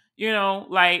 you know,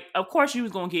 like, of course you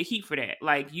was going to get heat for that.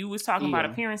 Like, you was talking about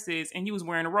appearances and you was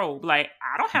wearing a robe. Like,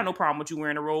 I don't have no problem with you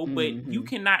wearing a robe, but you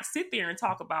cannot sit there and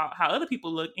talk about how other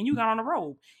people look and you got on a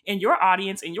robe. And your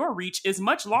audience and your reach is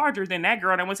much larger than that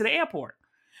girl that went to the airport.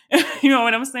 You know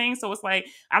what I'm saying? So it's like,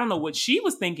 I don't know what she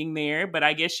was thinking there, but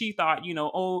I guess she thought, you know,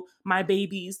 oh, my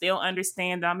babies, they'll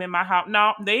understand I'm in my house.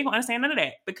 No, they ain't gonna understand none of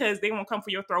that, because they won't come for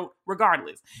your throat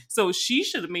regardless. So she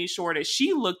should have made sure that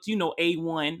she looked, you know,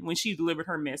 A1 when she delivered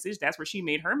her message. That's where she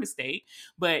made her mistake.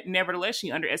 But nevertheless,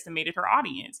 she underestimated her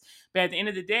audience. But at the end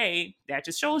of the day, that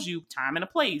just shows you time and a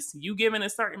place. You giving a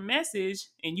certain message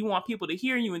and you want people to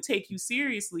hear you and take you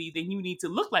seriously, then you need to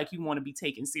look like you want to be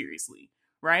taken seriously,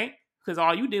 right? Because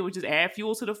all you did was just add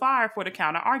fuel to the fire for the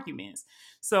counter arguments.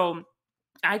 So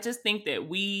I just think that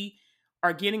we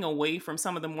are getting away from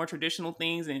some of the more traditional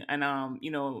things. And you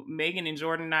know, Megan and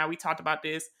Jordan and I, we talked about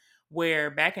this,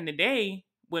 where back in the day,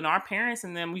 when our parents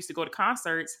and them used to go to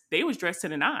concerts, they was dressed to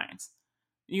the nines.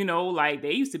 You know, like,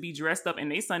 they used to be dressed up in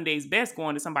their Sunday's best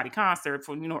going to somebody's concert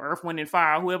for, you know, Earth, Wind, and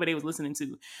Fire, whoever they was listening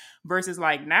to. Versus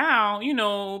like now, you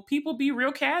know, people be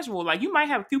real casual. Like, you might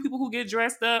have a few people who get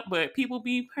dressed up, but people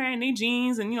be wearing their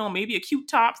jeans and, you know, maybe a cute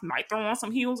top, might throw on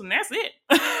some heels, and that's it.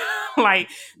 Like,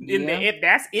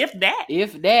 if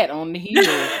that on the heels,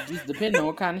 just depending on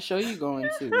what kind of show you're going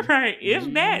to. Right.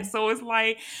 If that. So it's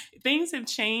like, things have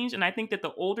changed. And I think that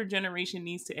the older generation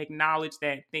needs to acknowledge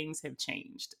that things have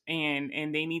changed, and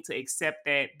they need to accept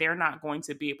that they're not going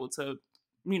to be able to,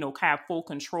 you know, have full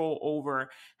control over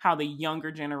how the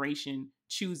younger generation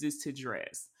chooses to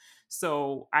dress.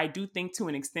 So I do think, to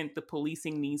an extent, the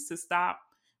policing needs to stop,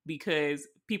 because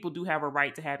people do have a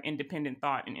right to have independent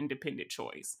thought and independent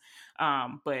choice.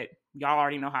 But y'all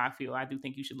already know how I feel. I do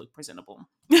think you should look presentable.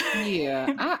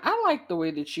 Yeah, I like the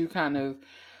way that you kind of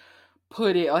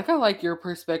put it. Like, I like your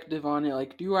perspective on it.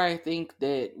 Like, do I think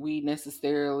that we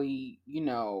necessarily, you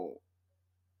know,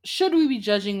 should we be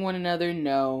judging one another?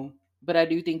 No. But I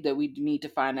do think that we need to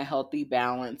find a healthy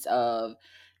balance of,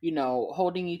 you know,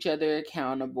 holding each other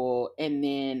accountable, and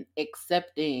then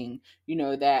accepting, you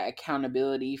know, that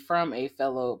accountability from a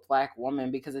fellow Black woman.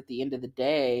 Because at the end of the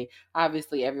day,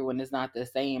 obviously everyone is not the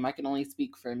same. I can only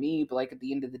speak for me, but like, at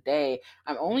the end of the day,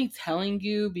 I'm only telling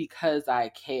you because I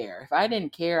care. If I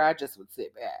didn't care, I just would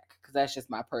sit back, because that's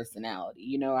just my personality.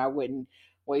 You know, I wouldn't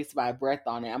waste my breath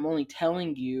on it. I'm only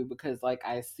telling you because, like,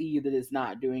 I see that it's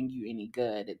not doing you any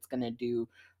good. It's gonna do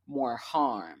more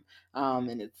harm.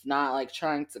 And it's not like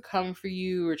trying to come for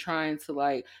you or trying to,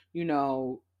 like, you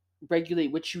know,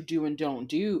 regulate what you do and don't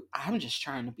do. I'm just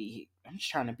trying to be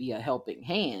a helping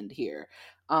hand here.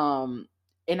 And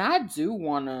I do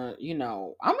want to, you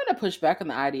know, I'm going to push back on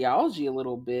the ideology a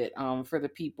little bit, for the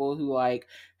people who, like,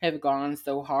 have gone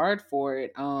so hard for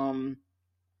it.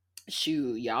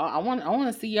 Shoot, y'all, I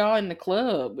want to see y'all in the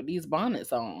club with these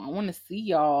bonnets on. I want to see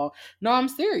y'all. No, I'm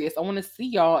serious. I want to see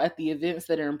y'all at the events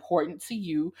that are important to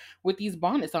you with these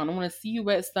bonnets on. I want to see you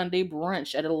at Sunday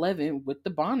brunch at 11 with the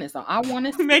bonnets on. I want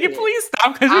to see Megan, please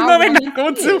stop, because you know they're not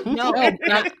going to. No, I'm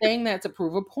not saying that to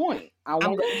prove a point. I'm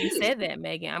glad you said that,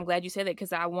 Megan. I'm glad you said that,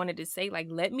 because I wanted to say, like,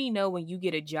 let me know when you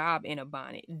get a job in a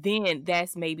bonnet. Then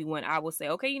that's maybe when I will say,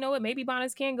 okay, you know what? Maybe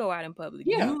bonnets can go out in public.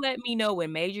 Yeah. You let me know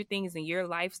when major things in your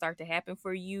life start to happen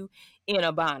for you in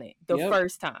a bonnet the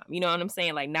first time. You know what I'm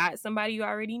saying? Like, not somebody you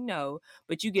already know,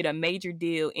 but you get a major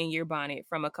deal in your bonnet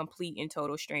from a complete and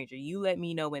total stranger. You let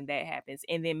me know when that happens,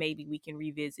 and then maybe we can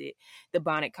revisit the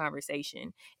bonnet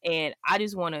conversation. And I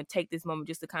just want to take this moment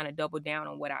just to kind of double down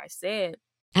on what I said.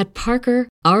 At Parker,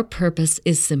 our purpose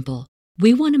is simple.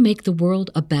 We want to make the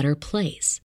world a better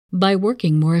place by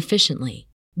working more efficiently,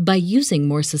 by using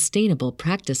more sustainable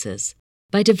practices,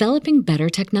 by developing better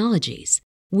technologies.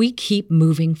 We keep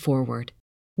moving forward.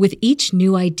 With each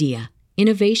new idea,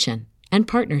 innovation, and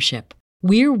partnership,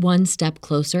 we're one step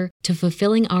closer to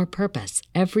fulfilling our purpose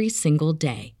every single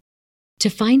day.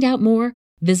 To find out more,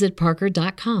 visit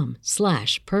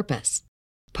parker.com/purpose.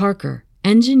 Parker,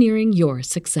 engineering your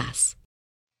success.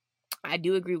 I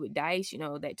do agree with Dice,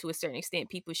 that to a certain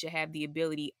extent, people should have the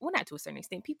ability, well, not to a certain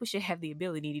extent, people should have the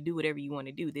ability to do whatever you want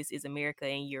to do. This is America,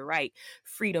 and you're right.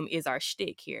 Freedom is our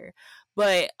shtick here.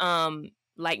 But,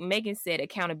 like Megan said,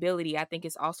 accountability, I think,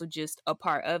 is also just a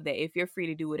part of that. If you're free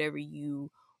to do whatever you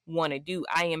want to do,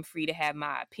 I am free to have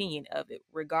my opinion of it,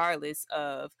 regardless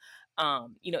of,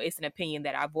 it's an opinion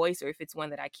that I voice or if it's one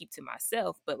that I keep to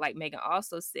myself. But like Megan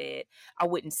also said, I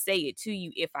wouldn't say it to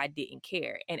you if I didn't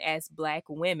care. And as Black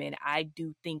women, I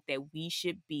do think that we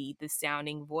should be the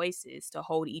sounding voices to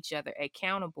hold each other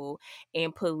accountable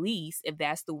and police, if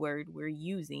that's the word we're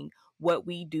using, what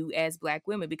we do as Black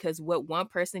women, because what one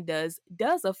person does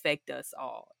affect us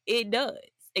all. It does.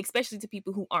 Especially to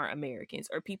people who aren't Americans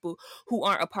or people who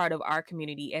aren't a part of our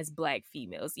community as Black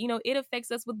females. It affects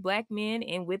us with Black men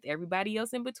and with everybody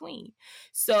else in between.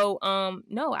 So,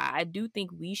 no, I do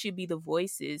think we should be the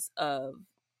voices of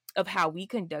how we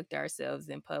conduct ourselves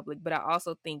in public. But I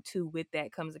also think too, with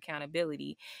that comes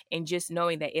accountability and just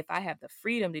knowing that if I have the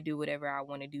freedom to do whatever I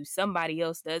want to do, somebody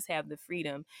else does have the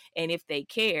freedom. And if they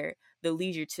care, the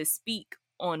leisure to speak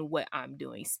on what I'm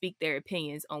doing, speak their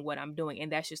opinions on what I'm doing.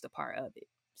 And that's just a part of it.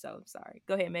 So sorry.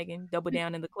 Go ahead, Megan. Double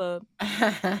down in the club.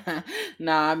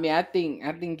 Nah, I mean, I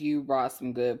think you brought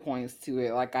some good points to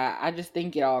it. Like, I just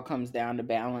think it all comes down to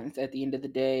balance at the end of the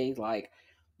day. Like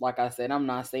I said, I'm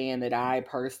not saying that I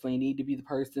personally need to be the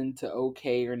person to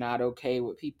okay or not okay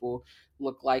what people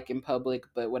look like in public,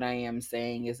 but what I am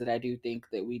saying is that I do think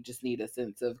that we just need a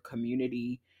sense of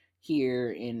community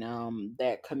here, and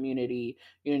that community,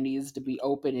 needs to be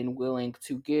open and willing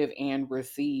to give and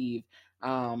receive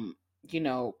um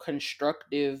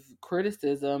constructive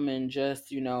criticism, and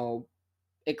just,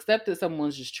 accept that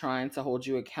someone's just trying to hold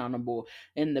you accountable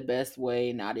in the best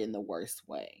way, not in the worst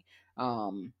way.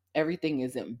 Everything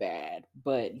isn't bad,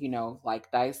 but, like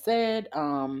I said,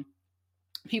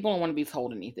 people don't want to be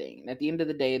told anything. At the end of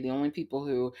the day, the only people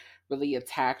who really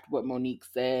attacked what Monique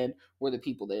said were the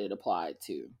people that it applied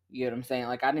to. You know what I'm saying?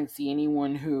 Like, I didn't see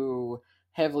anyone who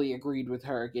heavily agreed with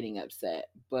her getting upset,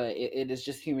 but it is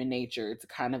just human nature to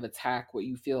kind of attack what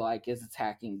you feel like is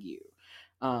attacking you.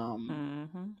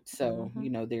 So,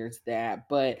 there's that.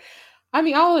 But I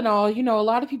mean, all in all, a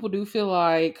lot of people do feel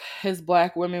like as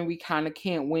Black women, we kind of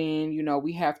can't win.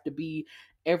 We have to be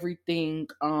everything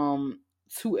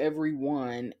to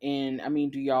everyone. And I mean,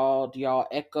 do y'all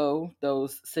echo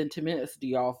those sentiments? Do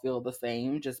y'all feel the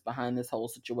same just behind this whole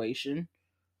situation?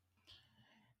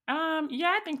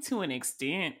 Yeah, I think to an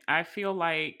extent. I feel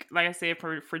like I said,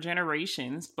 for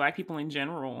generations, Black people in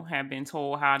general have been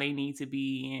told how they need to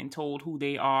be and told who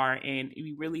they are, and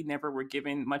we really never were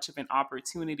given much of an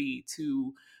opportunity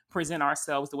to present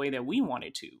ourselves the way that we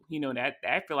wanted to. That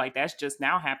I feel like that's just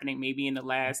now happening, maybe in the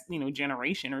last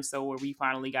generation or so, where we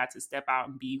finally got to step out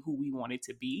and be who we wanted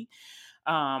to be.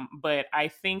 But I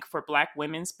think for Black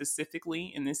women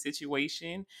specifically in this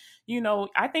situation,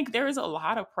 I think there is a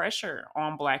lot of pressure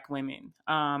on Black women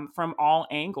from all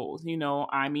angles.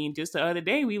 I mean, just the other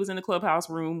day we was in the Clubhouse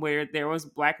room where there was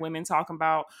Black women talking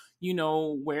about,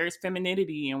 where's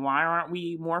femininity and why aren't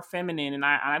we more feminine? And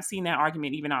I've seen that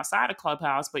argument even outside of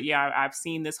Clubhouse. But yeah, I've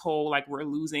seen this whole like we're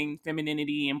losing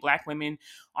femininity and Black women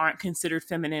aren't considered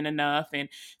feminine enough. And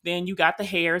then you got the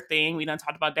hair thing. We done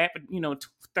talked about that, but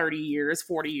 30 years,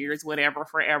 40 years, whatever,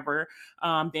 forever.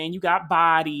 Then you got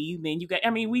body. Then you got,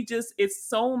 I mean, it's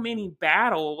so many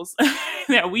battles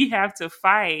that we have to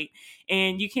fight,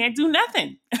 and you can't do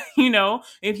nothing.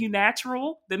 If you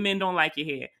natural, the men don't like your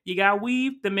hair. You got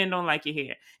weave, the men don't like your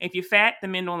hair. If you're fat, the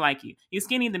men don't like you. You're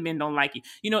skinny, the men don't like you.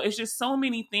 It's just so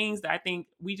many things that I think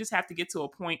we just have to get to a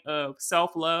point of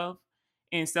self-love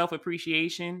and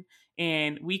self-appreciation,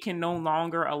 and we can no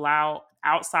longer allow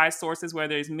outside sources,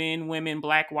 whether it's men, women,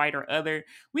 Black, white, or other,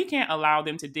 we can't allow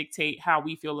them to dictate how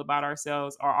we feel about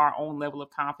ourselves or our own level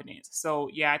of confidence. So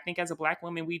yeah, I think as a Black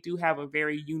woman, we do have a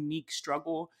very unique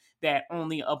struggle that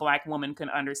only a Black woman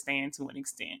can understand to an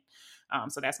extent.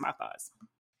 So that's my thoughts.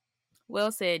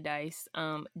 Well said, Dice.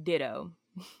 Ditto.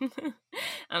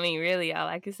 I mean, really, all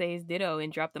I can say is ditto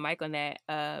and drop the mic on that,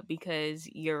 because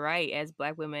you're right. As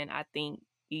Black women, I think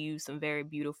you use some very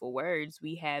beautiful words.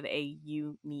 We have a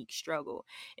unique struggle.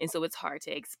 And so it's hard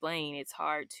to explain. It's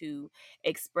hard to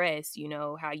express,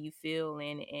 how you feel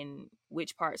and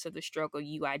which parts of the struggle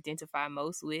you identify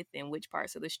most with and which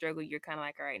parts of the struggle you're kind of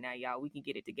like, all right, now, y'all, we can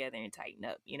get it together and tighten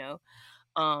up,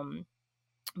 Um,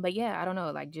 But yeah, I don't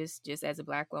know, like just as a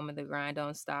Black woman, the grind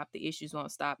don't stop, the issues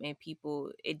won't stop, and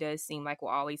people, it does seem like will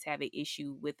always have an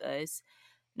issue with us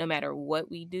no matter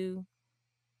what we do.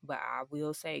 But I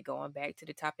will say, going back to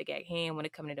the topic at hand, when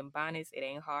it comes to them bonnets, it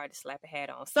ain't hard to slap a hat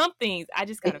on. Some things, I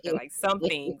just kind of feel like some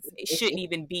things it shouldn't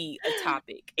even be a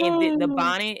topic. And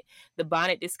the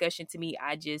bonnet discussion, to me,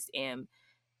 I just am,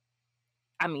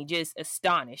 I mean, just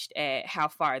astonished at how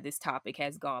far this topic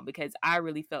has gone, because I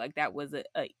really felt like that was a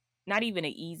not even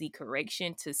an easy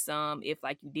correction to some, if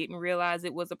like you didn't realize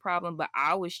it was a problem. But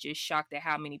I was just shocked at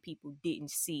how many people didn't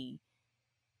see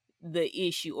the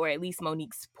issue, or at least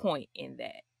Monique's point in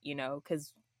that, you know,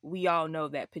 because we all know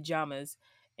that pajamas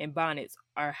and bonnets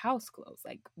are house clothes.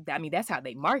 Like, I mean, that's how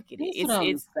they market it. That's what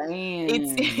I'm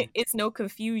saying. It's no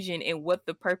confusion in what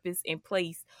the purpose and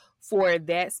place for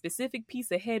that specific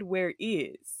piece of headwear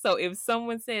is. So if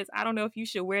someone says, I don't know if you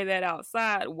should wear that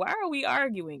outside, why are we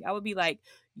arguing? I would be like,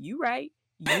 you right.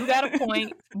 You got a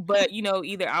point, but you know,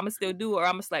 either I'm gonna still do it or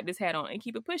I'm gonna slap this hat on and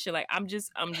keep it pushing. Like, I'm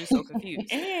just so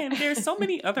confused. And there's so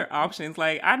many other options.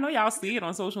 Like, I know y'all see it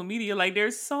on social media. Like,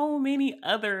 there's so many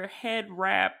other head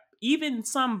wrap, even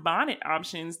some bonnet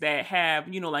options that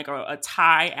have, you know, like a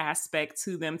tie aspect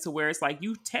to them, to where it's like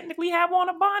you technically have on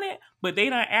a bonnet, but they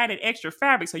done added extra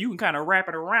fabric so you can kind of wrap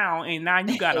it around, and now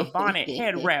you got a bonnet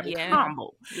head wrap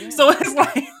combo. Yeah. So it's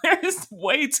like there's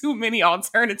way too many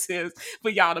alternatives for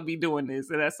y'all to be doing this.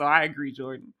 And that's, so I agree,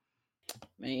 Jordan.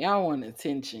 Man, y'all want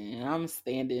attention. I'm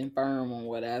standing firm on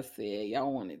what I said.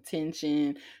 Y'all want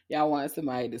attention. Y'all want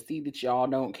somebody to see that y'all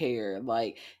don't care.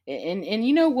 Like, and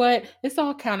you know what? It's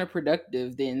all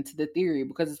counterproductive then to the theory,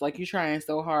 because it's like you're trying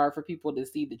so hard for people to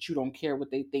see that you don't care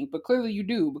what they think, but clearly you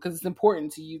do, because it's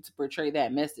important to you to portray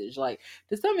that message. Like,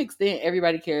 to some extent,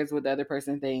 everybody cares what the other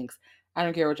person thinks. I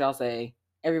don't care what y'all say.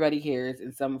 Everybody cares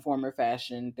in some form or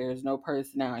fashion. There's no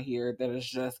person out here that is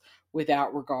just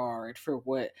without regard for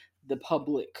what the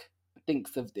public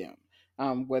thinks of them,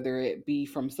 whether it be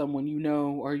from someone you know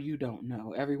or you don't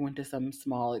know. Everyone, to some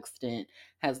small extent,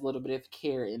 has a little bit of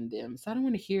care in them. So I don't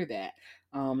want to hear that.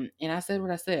 And I said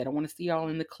what I said. I want to see y'all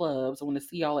in the clubs. I want to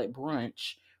see y'all at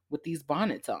brunch with these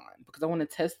bonnets on, because I want to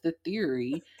test the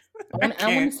theory. I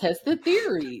want to test the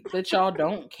theory that y'all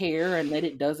don't care, and that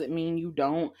it doesn't mean you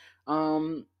don't,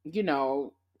 you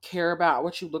know, care about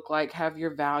what you look like, have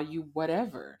your value,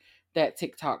 whatever that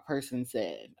TikTok person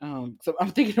said. So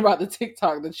I'm thinking about the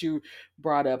TikTok that you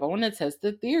brought up. I want to test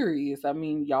the theories. I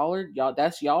mean, y'all,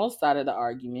 that's y'all's side of the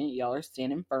argument. Y'all are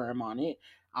standing firm on it.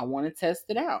 I want to test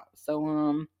it out.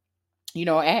 So, you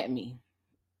know, at me.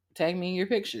 Tag me in your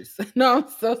pictures. No, I'm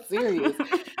so serious.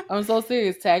 I'm so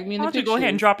serious. Tag me in the pictures. Why don't you go ahead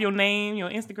and drop your name, your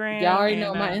Instagram? Y'all already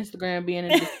know my Instagram being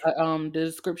in the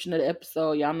description of the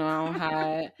episode. Y'all know I don't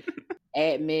hide.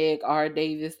 At Meg R.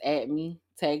 Davis, at me.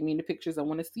 Tag me in the pictures. I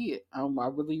want to see it. I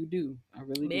really do. I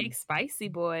really do. Meg spicy,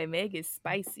 boy. Meg is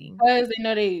spicy. Because they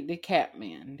know they cap,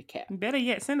 man. The cap. Better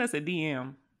yet, send us a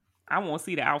DM. I want to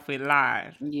see the outfit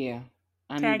live. Yeah.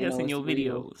 Tag us in your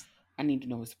videos. I need to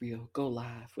know it's real. Go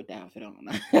live with the outfit on.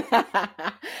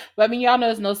 But I mean, y'all know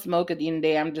there's no smoke at the end of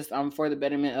the day. I'm for the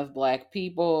betterment of Black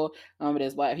people. But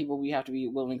as Black people, we have to be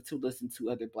willing to listen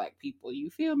to other Black people. You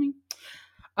feel me?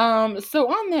 So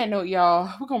on that note,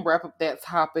 y'all, we're gonna wrap up that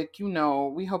topic. You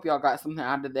know, we hope y'all got something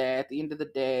out of that. At the end of the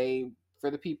day, for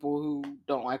the people who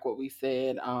don't like what we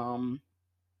said,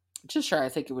 just try to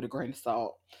take it with a grain of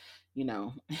salt, you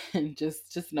know, and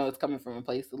just know it's coming from a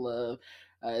place of love.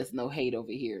 It's no hate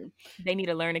over here. They need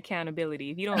to learn accountability.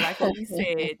 If you don't like what we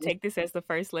said, take this as the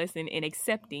first lesson in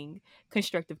accepting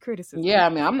constructive criticism. Yeah, I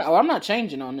mean, I'm not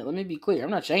changing on it. Let me be clear.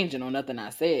 I'm not changing on nothing I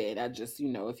said. I just, you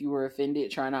know, if you were offended,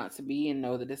 try not to be, and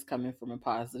know that it's coming from a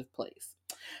positive place.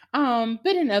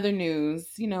 But in other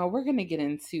news, you know, we're gonna get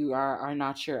into our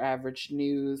not your average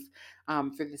news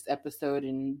for this episode,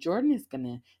 and Jordan is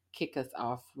gonna kick us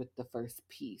off with the first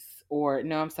piece. Or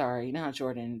no, I'm sorry, not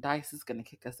Jordan. Dice is gonna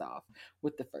kick us off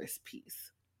with the first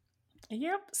piece.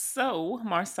 Yep. So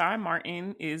Marsai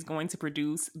Martin is going to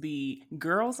produce the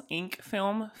Girls Inc.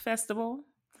 Film Festival.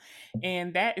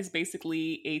 And that is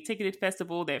basically a ticketed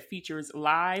festival that features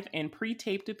live and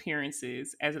pre-taped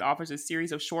appearances, as it offers a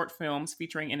series of short films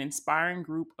featuring an inspiring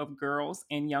group of girls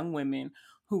and young women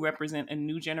who represent a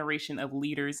new generation of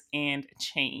leaders and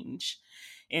change.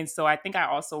 And so I think I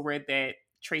also read that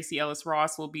Tracy Ellis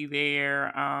Ross will be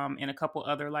there, and a couple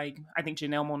other, like, I think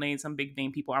Janelle Monáe, some big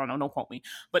name people. I don't know, don't quote me.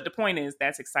 But the point is,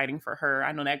 that's exciting for her.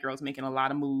 I know that girl's making a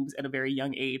lot of moves at a very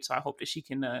young age, so I hope that she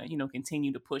can,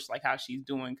 continue to push like how she's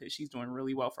doing, because she's doing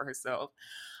really well for herself.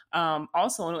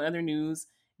 Also, in other news,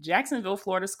 Jacksonville,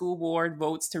 Florida School Board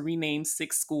votes to rename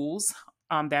 6 schools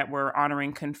that were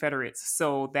honoring Confederates.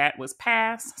 So that was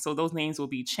passed. So those names will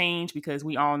be changed because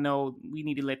we all know we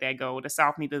need to let that go. The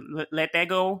South need to let that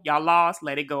go. Y'all lost,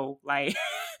 let it go. Like,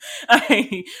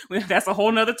 that's a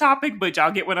whole nother topic, but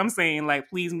y'all get what I'm saying. Like,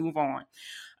 please move on.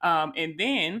 And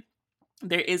then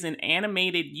there is an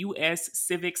animated U.S.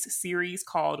 civics series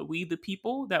called We the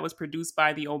People that was produced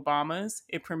by the Obamas.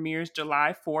 It premieres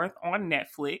July 4th on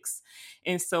Netflix.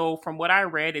 And so, from what I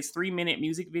read, it's 3-minute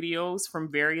music videos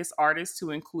from various artists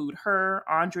to include her,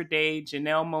 Andra Day,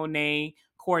 Janelle Monáe,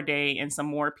 Corday, and some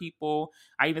more people.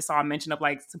 I even saw a mention of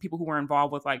like some people who were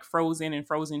involved with like Frozen and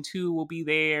Frozen 2 will be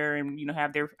there and, you know,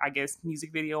 have their, I guess,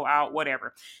 music video out,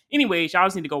 whatever. Anyways, y'all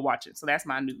just need to go watch it. So that's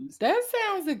my news. That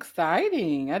sounds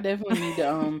exciting. I definitely need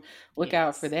to look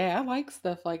out for Yes. that. I like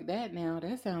stuff like that now.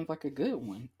 That sounds like a good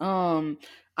one. I'm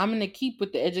gonna keep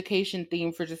with the education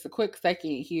theme for just a quick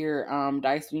second here.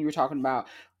 Dice, when you were talking about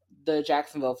the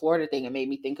Jacksonville, Florida thing, it made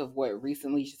me think of what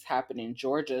recently just happened in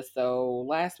Georgia. So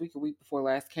last week or week before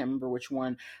last, can't remember which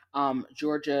one, the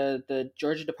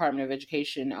Georgia Department of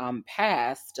Education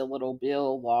passed a little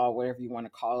bill, law, whatever you want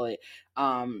to call it,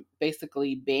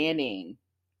 basically banning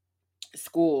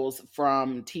schools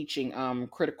from teaching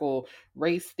critical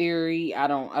race theory. I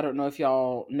don't know if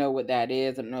y'all know what that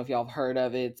is. I don't know if y'all have heard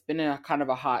of it. It's been a kind of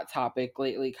a hot topic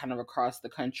lately, kind of across the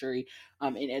country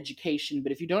in education.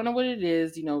 But if you don't know what it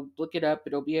is, you know, look it up.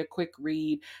 It'll be a quick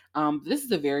read. This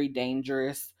is a very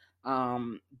dangerous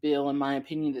bill, in my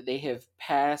opinion, that they have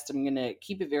passed. I'm going to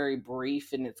keep it very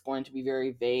brief and it's going to be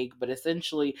very vague, but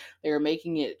essentially they're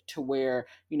making it to where,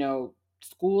 you know,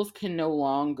 schools can no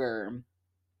longer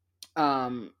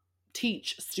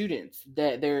teach students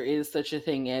that there is such a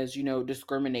thing as, you know,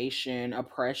 discrimination,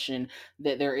 oppression,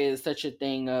 that there is such a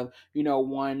thing of, you know,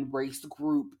 one race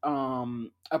group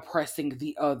oppressing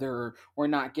the other or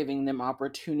not giving them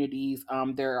opportunities.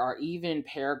 There are even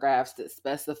paragraphs that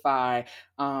specify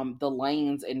the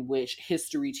lanes in which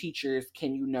history teachers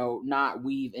can, you know, not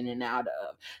weave in and out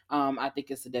of. I think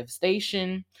it's a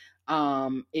devastation.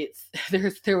 It's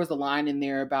there was a line in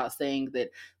there about saying that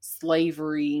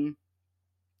slavery,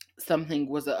 something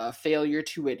was a failure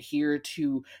to adhere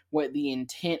to what the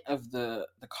intent of the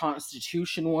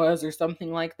Constitution was or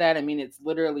something like that. I mean, it's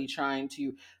literally trying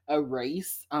to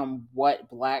erase what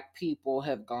Black people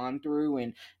have gone through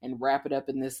and wrap it up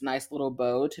in this nice little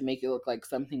bow to make it look like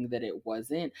something that it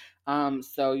wasn't.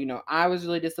 So, you know, I was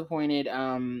really disappointed.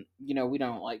 You know, we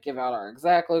don't like give out our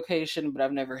exact location, but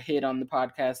I've never hid on the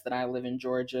podcast that I live in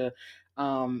Georgia.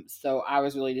 So I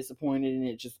was really disappointed, and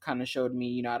it just kind of showed me,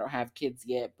 you know, I don't have kids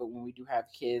yet, but when we do have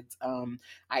kids,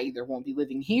 I either won't be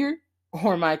living here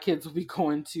or my kids will be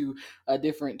going to a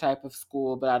different type of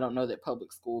school, but I don't know that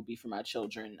public school will be for my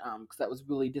children, because that was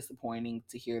really disappointing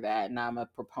to hear that. And I'm a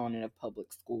proponent of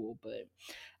public school, but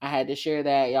I had to share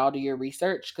that. Y'all do your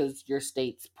research because your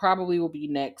states probably will be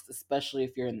next, especially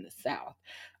if you're in the South.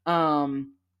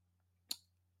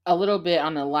 A little bit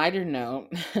on a lighter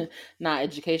note, not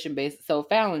education based. So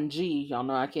Fallon G, y'all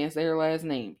know I can't say her last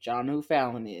name. Y'all know who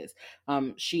Fallon is.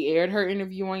 She aired her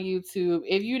interview on YouTube.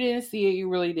 If you didn't see it, you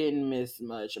really didn't miss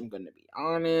much. I'm gonna be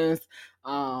honest.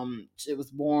 It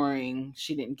was boring.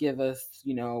 She didn't give us,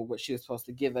 you know, what she was supposed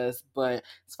to give us. But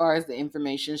as far as the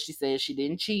information, she said she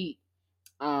didn't cheat.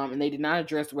 And they did not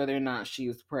address whether or not she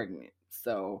was pregnant.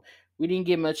 So we didn't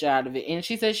get much out of it. And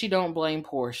she said she don't blame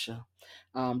Portia.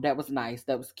 That was nice.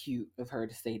 That was cute of her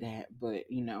to say that. But,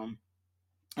 you know,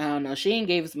 I don't know. She ain't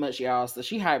gave us much, y'all. So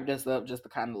she hyped us up just to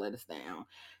kind of let us down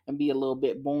and be a little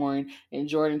bit boring. And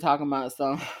Jordan talking about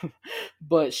some,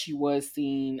 but she was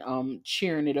seen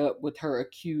cheering it up with her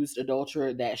accused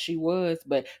adulterer that she was.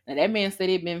 But now that man said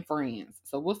they'd been friends.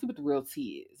 So we'll see what the real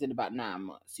tea is in about 9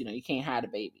 months. You know, you can't hide a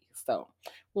baby. So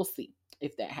we'll see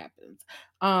if that happens.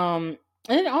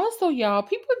 And also, y'all,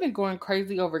 people have been going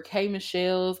crazy over K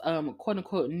Michelle's quote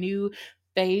unquote new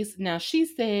face. Now she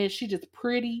said she just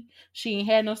pretty. She ain't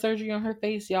had no surgery on her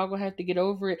face. Y'all gonna have to get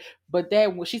over it. But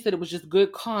that she said it was just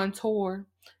good contour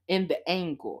in the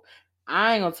angle.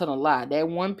 I ain't gonna tell a lie. That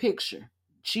one picture,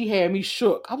 she had me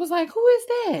shook. I was like, "Who is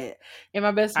that?" And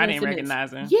my best I friend didn't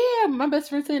recognize her. Yeah, my best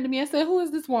friend sent it to me. I said, "Who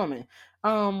is this woman?"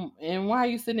 And why are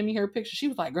you sending me her picture? She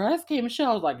was like, "Girl, that's K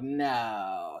Michelle." I was like,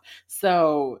 "No."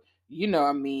 So, you know,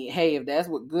 I mean, hey, if that's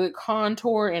what good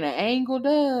contour and an angle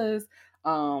does,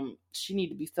 she need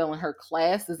to be selling her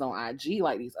classes on IG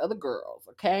like these other girls,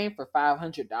 okay, for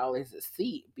 $500 a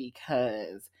seat,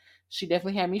 because she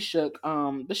definitely had me shook.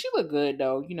 But she looked good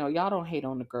though. You know, y'all don't hate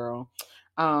on the girl.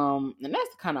 And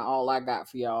that's kind of all I got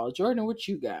for y'all. Jordan, what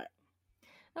you got?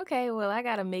 Okay, well, I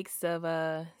got a mix of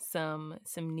some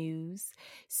news.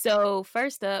 So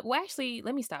first up, well, actually,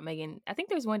 let me stop, Megan. I think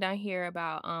there's one down here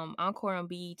about Encore on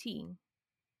BET.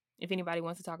 If anybody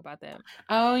wants to talk about that.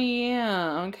 Oh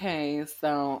yeah, okay.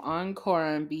 So Encore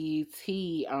on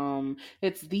BT,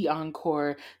 it's the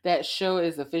Encore. That show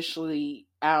is officially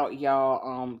out,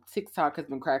 y'all. TikTok has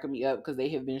been cracking me up because they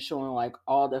have been showing like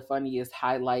all the funniest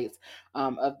highlights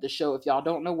of the show. If y'all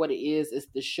don't know what it is, it's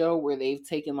the show where they've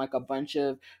taken like a bunch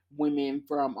of women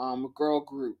from girl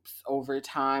groups over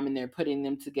time and they're putting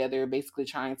them together, basically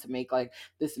trying to make like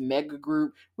this mega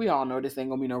group. We all know this ain't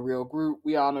gonna be no real group.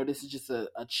 We all know this is just a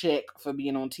check for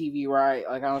being on TV, right?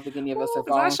 Like I don't think any of us are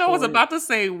Because I falling sure was for it. about to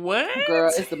say, what? Girl,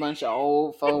 it's a bunch of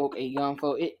old folk and young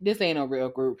folk. This ain't a real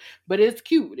group, but it's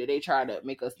cute that they try to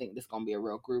make us think this gonna be a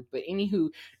real group. But anywho,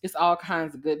 it's all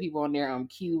kinds of good people on there.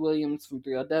 Keely Williams from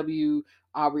 3LW,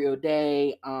 Aubrey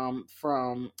O'Day,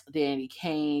 from Danny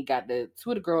Kane. Got the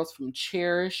two of the girls from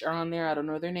Cherish are on there. I don't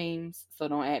know their names, so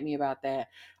don't at me about that.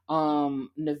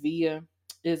 Nevea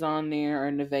is on there,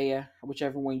 or Nevea,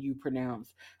 whichever one you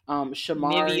pronounce.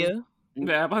 Shamari. Nivea.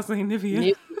 Yeah, I'm about to say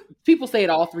Nivea. People say it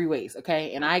all three ways,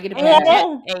 okay? And I get a Ain't, pass.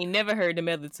 Oh. ain't never heard them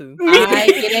other two. I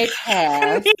get a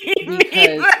pass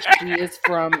because she is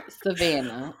from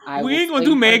Savannah. We ain't gonna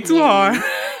do Meg too hard.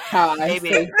 How I Baby,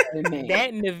 say her name.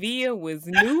 that Nivea was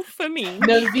new for me.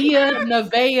 Nivea,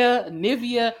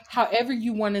 however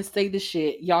you want to say the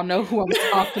shit, y'all know who I'm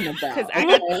talking about. Because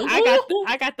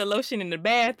I got the lotion in the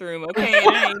bathroom, okay?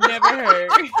 And I ain't never heard.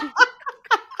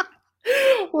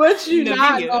 What you Nivea.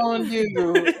 not gonna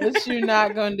do? What you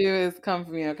not gonna do is come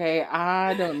for me, okay?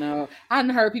 I don't know. I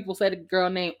done heard people say the girl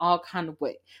name all kind of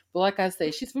way, but like I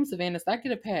say, she's from Savannah, so I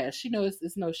get a pass. She knows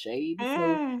it's no shade,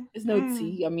 it's no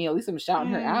tea. I mean, at least I'm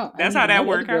shouting her out. That's I how don't that know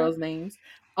works. the girls' names.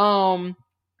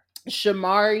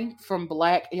 Shamari from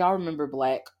Black, y'all remember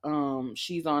Black?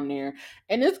 She's on there,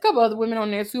 and there's a couple other women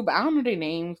on there too, but I don't know their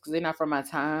names because they're not from my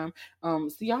time. So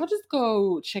y'all just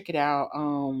go check it out.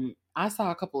 I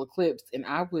saw a couple of clips and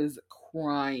I was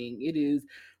crying. It is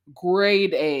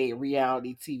grade A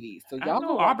reality TV. So y'all I know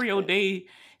go Aubrey watch that. O'Day.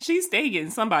 She's stay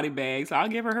getting somebody bag, so I'll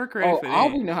give her credit for that.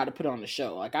 Aubrey know how to put on the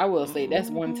show. Like I will say, that's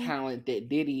one talent that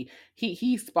Diddy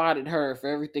he spotted her for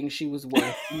everything she was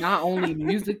worth. Not only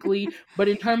musically, but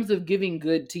in terms of giving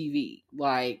good TV.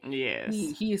 Like Yes.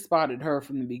 he spotted her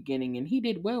from the beginning, and he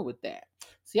did well with that.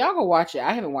 So y'all go watch it.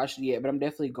 I haven't watched it yet, but I'm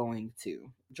definitely going to.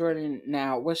 Jordan,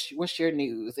 now what's your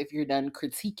news? If you're done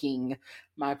critiquing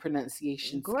my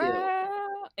pronunciation skill.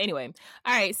 Anyway,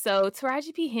 all right. So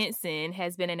Taraji P. Henson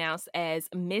has been announced as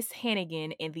Miss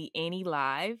Hannigan in the Annie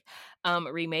Live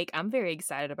remake. I'm very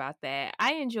excited about that.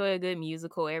 I enjoy a good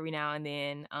musical every now and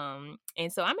then,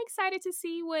 and so I'm excited to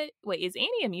see what. Wait, is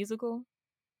Annie a musical?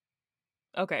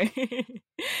 Okay.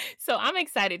 So I'm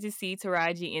excited to see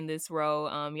Taraji in this role.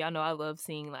 Y'all know I love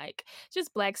seeing like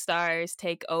just Black stars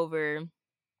take over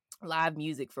live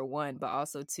music for one, but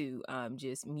also two,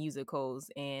 just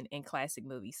musicals and classic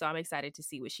movies. So I'm excited to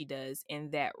see what she does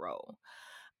in that role.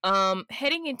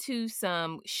 Heading into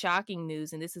some shocking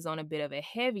news, and this is on a bit of a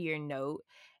heavier note.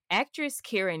 Actress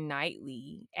Keira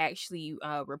Knightley actually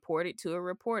reported to a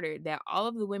reporter that all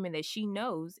of the women that she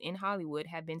knows in Hollywood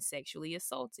have been sexually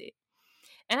assaulted.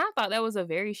 And I thought that was a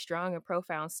very strong and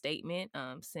profound statement,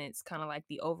 since kind of like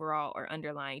the overall or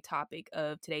underlying topic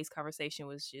of today's conversation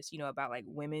was just, about like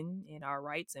women and our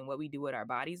rights and what we do with our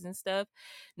bodies and stuff.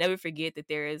 Never forget that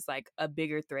there is like a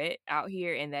bigger threat out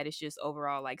here, and that is just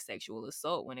overall like sexual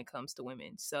assault when it comes to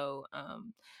women. So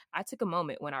I took a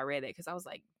moment when I read that because I was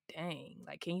like, dang,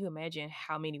 like, can you imagine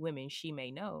how many women she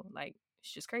may know? Like,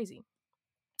 it's just crazy.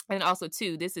 And also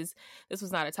too, this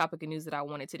was not a topic of news that I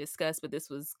wanted to discuss, but this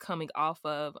was coming off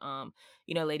of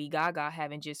Lady Gaga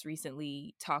having just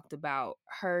recently talked about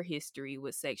her history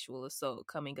with sexual assault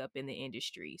coming up in the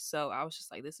industry. So I was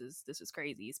just like, this is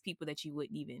crazy. It's people that you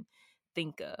wouldn't even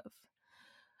think of.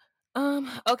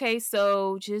 Okay,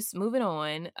 so just moving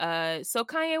on. So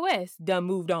Kanye West done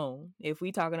moved on. If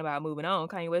we talking about moving on,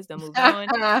 Kanye West done moved on.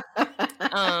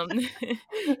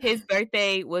 His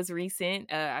birthday was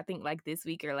recent, I think like this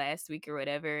week or last week or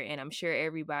whatever, and I'm sure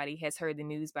everybody has heard the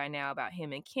news by now about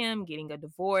him and Kim getting a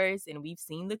divorce, and we've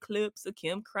seen the clips of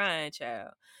Kim crying, child,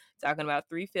 talking about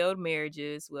 3 failed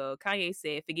marriages. Well, Kanye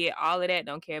said, forget all of that,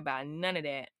 don't care about none of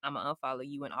that. I'm gonna unfollow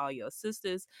you and all your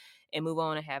sisters and move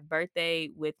on and have a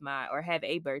birthday with my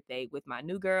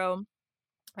new girl.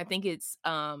 I think it's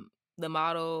the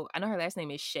model. I know her last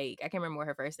name is Shake. I can't remember what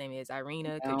her first name is.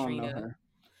 Irina, Katrina,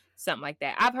 something like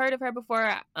that. I've heard of her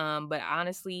before, but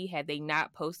honestly, had they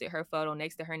not posted her photo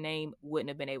next to her name, wouldn't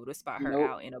have been able to spot her Nope.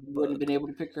 out in a Wouldn't have book. been able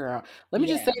to pick her out. Let me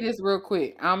just say Yeah. this real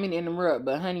quick. I don't mean to interrupt,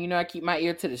 but honey, you know I keep my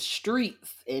ear to the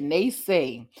streets, and they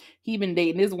say he been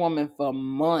dating this woman for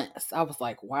months. I was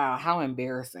like, wow, how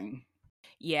embarrassing.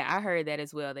 Yeah, I heard that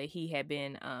as well, that he had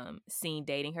been seen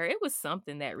dating her. It was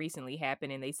something that recently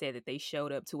happened, and they said that they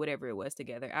showed up to whatever it was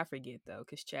together. I forget though,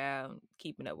 because child,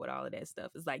 keeping up with all of that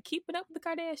stuff is like keeping up with the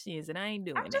Kardashians, and I ain't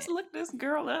I doing just that. looked this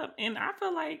girl up, and I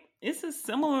feel like it's a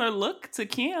similar look to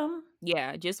Kim.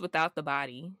 Yeah, just without the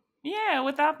body. Yeah,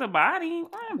 without the body.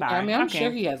 I mean, I'm Okay.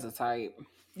 sure he has a type.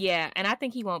 Yeah, and I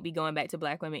think he won't be going back to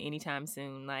black women anytime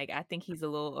soon. Like, I think he's a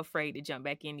little afraid to jump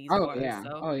back in these Oh waters. yeah.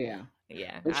 So Oh yeah.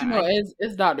 yeah, But you know,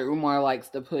 as Dr. Umar likes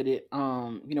to put it,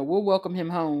 you know, we'll welcome him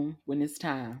home when it's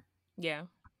time. yeah.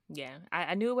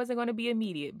 I knew it wasn't going to be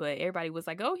immediate, but everybody was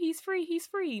like, "Oh, he's free. He's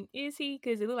free. Is he?"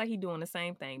 Because it looked like he's doing the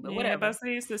same thing. But Yeah, whatever. but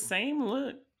see, it's the same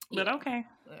look. But Yeah. okay.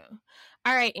 Yeah.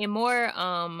 All right, and more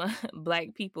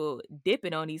black people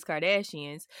dipping on these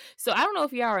Kardashians. So I don't know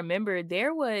if y'all remember,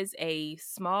 there was a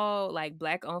small like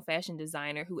black owned fashion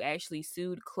designer who actually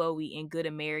sued Khloe in Good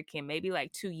American maybe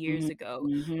like 2 years ago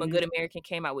when Good American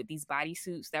came out with these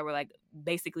bodysuits that were like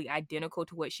basically identical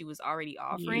to what she was already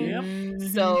offering.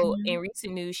 Yep. So in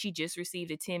recent news, she just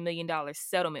received a $10 million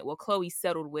settlement. Well, Khloe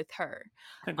settled with her.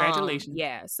 Congratulations.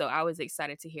 Yeah, so I was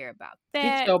excited to hear about that.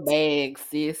 Get your bag,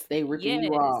 sis. They ripping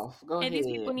you off. Go ahead. And these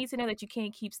people need to know that you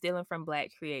can't keep stealing from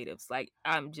black creatives. Like,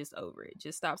 I'm just over it.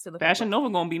 Just stop stealing. Fashion Nova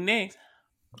gonna be next.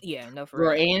 Yeah, no, for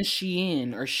Girl, real. and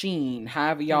Shein or Sheen,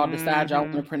 however y'all decide y'all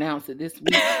want to pronounce it this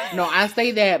week. No, I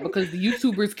say that because the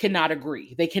YouTubers cannot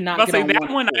agree. They cannot get on that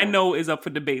one one. accord. I know is up for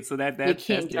debate, so that they can't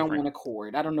that's get on different. one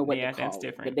accord. I don't know what to call that's it,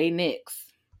 different. but they next.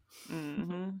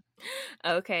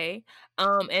 Okay.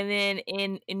 And then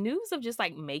in news of just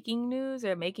like making news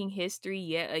or making history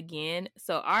yet again.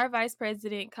 So our Vice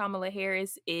President Kamala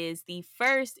Harris is the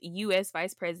first U.S.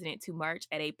 Vice President to march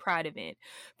at a Pride event.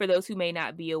 For those who may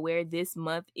not be aware, this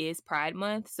month is Pride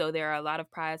Month. So there are a lot of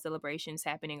Pride celebrations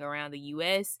happening around the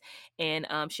U.S. And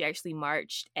she actually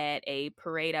marched at a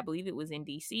parade. I believe it was in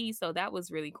D.C. So that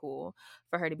was really cool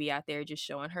for her to be out there just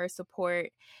showing her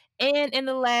support. And in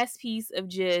the last piece of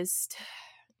just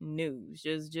news,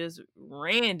 just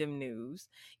random news,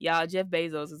 y'all, Jeff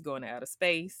Bezos is going to outer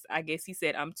space. I guess he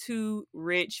said, I'm too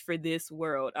rich for this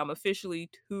world. I'm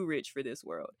officially too rich for this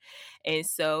world. And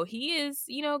so he is,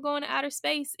 going to outer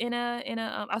space in a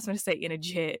I was going to say in a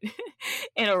jet,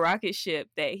 in a rocket ship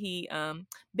that he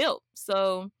built.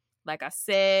 So like I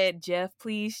said, Jeff,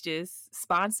 please just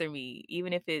sponsor me,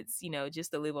 even if it's, just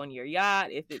to live on your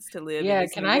yacht, if it's to live in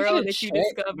this new world that you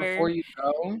discover. Before you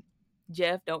go?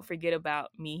 Jeff, don't forget about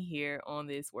me here on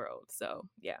this world. So,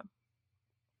 yeah.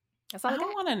 That's all I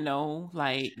want to know,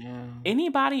 like,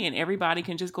 anybody and everybody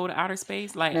can just go to outer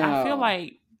space? Like, I feel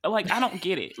like I don't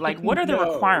get it. Like, what are the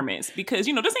requirements? Because,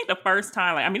 this ain't the first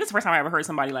time. Like, I mean, this is the first time I ever heard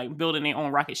somebody, like, building their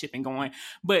own rocket ship and going.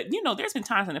 But, there's been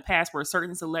times in the past where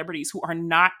certain celebrities who are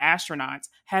not astronauts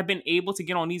have been able to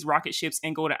get on these rocket ships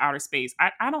and go to outer space.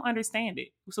 I don't understand it.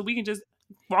 So we can just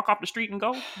walk off the street and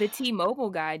go? The T-Mobile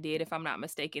guy did, if I'm not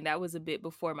mistaken. That was a bit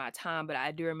before my time, but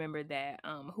I do remember that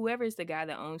whoever is the guy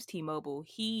that owns T-Mobile,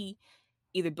 he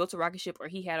either built a rocket ship or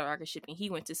he had a rocket ship and he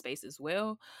went to space as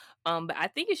well. But I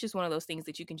think it's just one of those things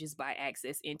that you can just buy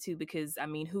access into because, I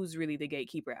mean, who's really the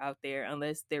gatekeeper out there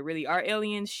unless there really are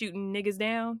aliens shooting niggas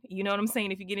down? You know what I'm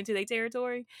saying? If you get into their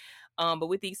territory. But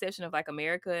with the exception of like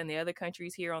America and the other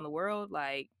countries here on the world,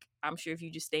 like I'm sure if you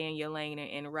just stay in your lane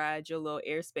and ride your little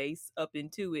airspace up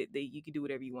into it, that you can do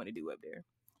whatever you want to do up there.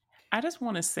 I just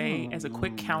want to say as a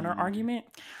quick counter argument,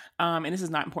 and this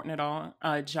is not important at all.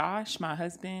 Josh, my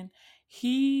husband,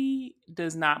 he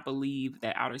does not believe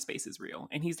that outer space is real.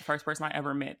 And he's the first person I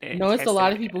ever met that. No, it's a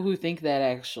lot of people who think that,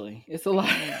 actually. It's a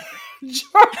lot.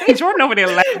 Jordan over there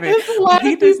laughing. It's a lot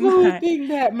of people who think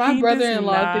that. My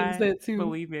brother-in-law thinks that too.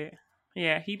 Believe it.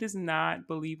 Yeah, he does not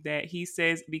believe that. He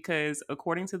says because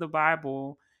according to the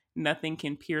Bible, nothing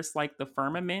can pierce like the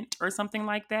firmament or something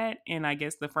like that. And I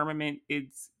guess the firmament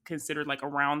is considered like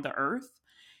around the earth.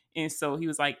 And so he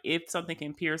was like, if something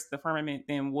can pierce the firmament,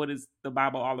 then what is the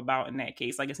Bible all about in that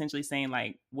case? Like essentially saying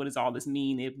like, what does all this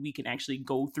mean if we can actually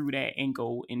go through that and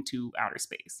go into outer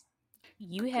space?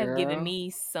 You have given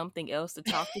me something else to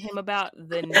talk to him about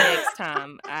the next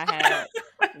time I have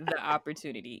the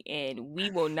opportunity. And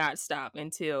we will not stop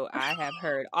until I have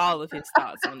heard all of his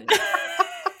thoughts on this.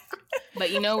 But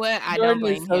you know what? I don't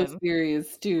blame him. So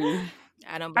serious too.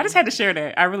 I don't I just believe had to share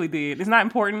that. I really did. It's not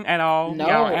important at all, No,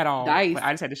 y'all, at all. Dice, But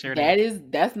I just had to share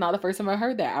that. that's not the first time I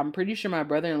heard that. I'm pretty sure my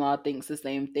brother-in-law thinks the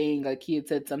same thing. Like he had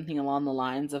said something along the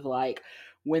lines of like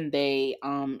when they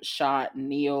shot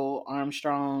Neil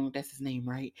Armstrong, that's his name,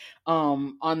 right?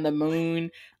 On the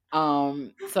moon.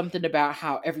 Something about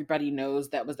how everybody knows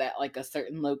that was at like a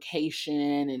certain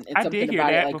location, and I something did hear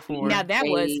about it that like before. being Now that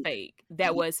was fake. fake.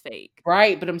 That was fake.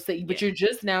 Right, but I'm saying, but Yeah. you're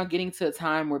just now getting to a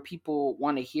time where people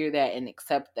want to hear that and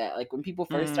accept that. Like when people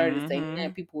first started saying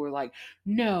that, people were like,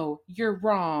 "No, you're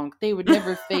wrong. They would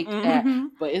never fake that."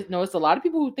 But it's a lot of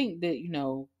people who think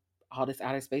that all this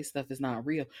outer space stuff is not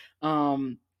real.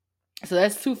 So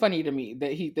that's too funny to me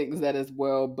that he thinks that as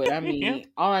well. But I mean,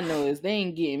 all I know is they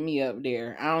ain't getting me up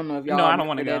there. I don't know if y'all No, I don't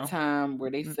want to remember go. that time where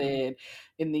they said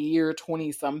in the year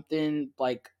 20 something,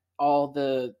 like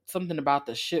something about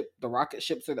the ship, the rocket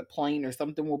ships or the plane or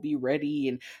something will be ready,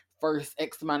 and first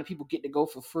X amount of people get to go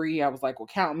for free. I was like, well,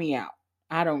 count me out.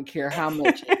 I don't care how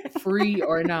much, free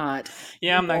or not.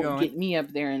 Yeah, I'm not won't going. Get me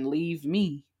up there and leave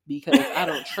me because I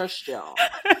don't trust y'all.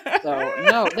 So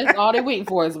no, that's all they're waiting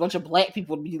for is a bunch of black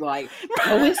people to be like,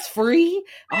 "Oh, it's free.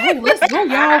 Oh, let's go,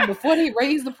 y'all!" Before they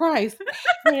raise the price.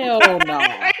 Hell no,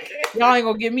 y'all ain't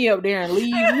gonna get me up there and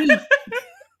leave me.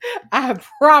 I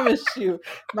promise you,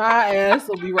 my ass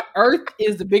will be. Earth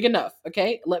is big enough.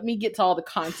 Okay, let me get to all the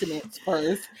continents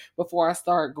first before I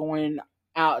start going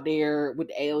out there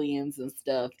with aliens and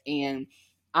stuff. And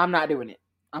I'm not doing it.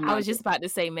 I was just about to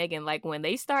say, Megan, like when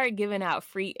they start giving out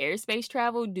free airspace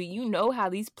travel, do you know how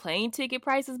these plane ticket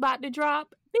prices about to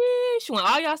drop? Bitch, when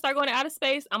all y'all start going to outer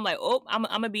space, I'm like, oh, I'm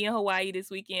gonna be in Hawaii this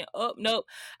weekend. Oh, nope,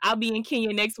 I'll be in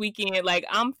Kenya next weekend. Like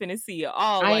I'm finna see it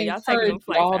all while y'all taking them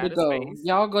flights y'all out to of go. space.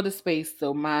 Y'all go to space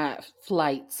so my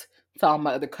flights to all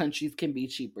my other countries can be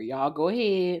cheaper. Y'all go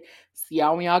ahead. See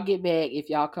y'all when y'all get back if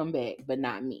y'all come back, but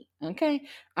not me. Okay?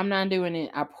 I'm not doing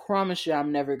it. I promise you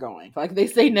I'm never going. Like they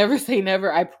say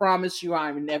never. I promise you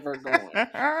I'm never going.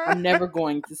 I'm never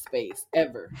going to space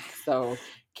ever. So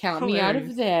count me out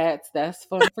of that. That's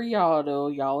fun for y'all though.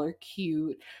 Y'all are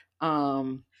cute.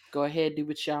 Go ahead, do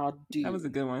what y'all do. That was a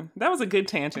good one. That was a good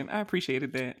tangent. I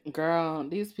appreciated that. Girl,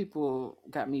 these people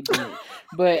got me beat.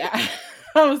 But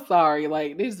I'm sorry.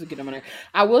 Like, they just get them in there.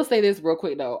 I will say this real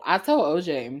quick, though. I told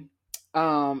OJ,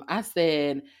 I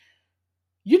said,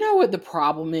 you know what the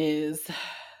problem is?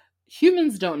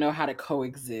 Humans don't know how to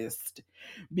coexist.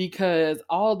 Because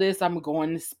all this, I'm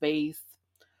going to space.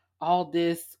 All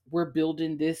this, we're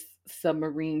building this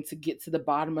submarine to get to the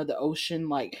bottom of the ocean.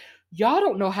 Like, y'all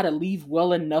don't know how to leave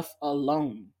well enough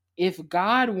alone. If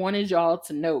God wanted y'all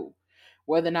to know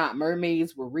whether or not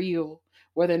mermaids were real,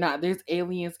 whether or not there's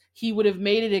aliens, he would have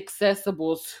made it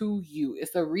accessible to you.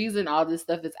 It's the reason all this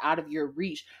stuff is out of your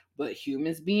reach. But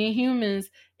humans being humans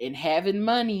and having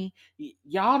money,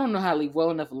 y'all don't know how to leave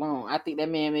well enough alone. I think that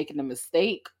man making a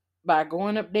mistake by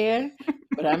going up there.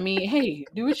 But I mean, hey,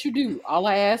 do what you do. All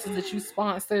I ask is that you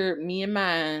sponsor me and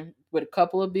mine with a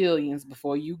couple of billions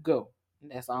before you go.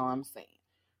 That's all I'm saying.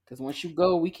 Because once you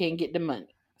go, we can't get the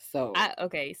money. So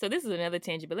okay, so this is another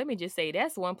tangent, but let me just say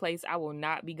that's one place I will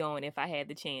not be going if I had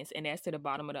the chance, and that's to the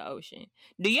bottom of the ocean.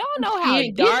 Do y'all know how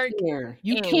dark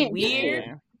you and can't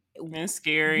weird? It's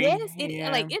scary. Yes,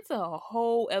 it's a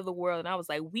whole other world, and I was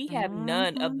like, we have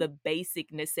none of the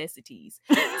basic necessities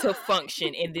to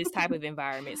function in this type of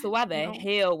environment. So why the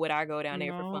hell would I go down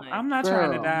there for fun? I'm not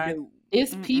trying to die.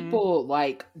 It's people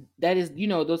like that is,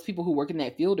 those people who work in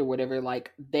that field or whatever,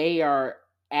 like they are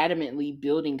adamantly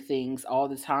building things all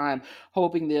the time,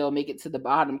 hoping they'll make it to the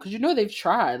bottom. Because they've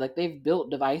tried, like they've built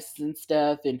devices and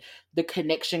stuff, and the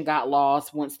connection got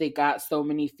lost once they got so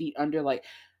many feet under. Like,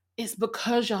 it's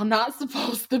because y'all not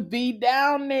supposed to be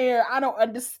down there. I don't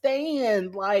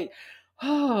understand. Like,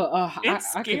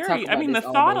 it's scary. I mean, the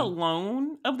thought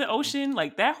alone of the ocean,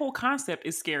 like that whole concept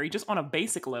is scary just on a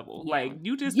basic level. Yeah. Like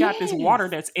you just got this water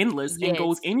that's endless and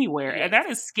goes anywhere. And that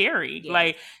is scary. Yeah.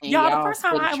 Like, and y'all, the first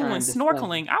time I ever went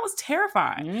snorkeling, I was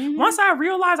terrified. Once I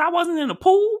realized I wasn't in a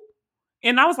pool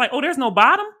and I was like, oh, there's no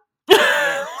bottom.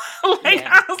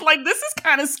 I was like, this is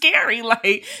kind of scary.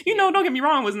 Like, don't get me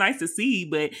wrong, it was nice to see,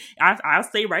 but I'll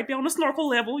stay right there on the snorkel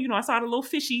level. I saw the little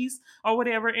fishies or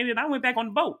whatever, and then I went back on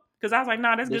the boat because I was like,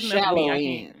 nah, that's good enough for me. I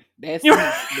can't. That's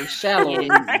the shallow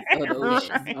end of the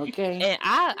ocean. Okay. And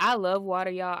I love water,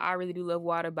 y'all. I really do love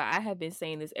water, but I have been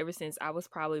saying this ever since I was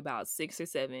probably about 6 or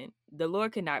 7. The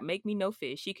Lord could not make me no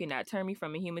fish. He could not turn me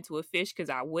from a human to a fish because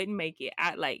I wouldn't make it.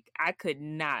 I could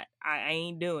not. I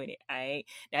ain't doing it. I ain't.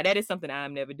 Now that is something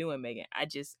I'm never doing, Megan. I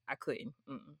couldn't.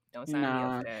 Don't sign me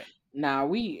up for that. Nah,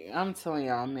 I'm telling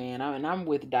y'all, man, I'm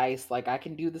with Dice. Like, I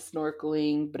can do the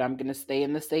snorkeling, but I'm gonna stay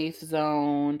in the safe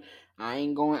zone.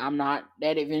 I'm not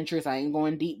that adventurous. I ain't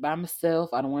going deep by myself.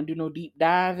 I don't want to do no deep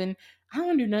diving. I don't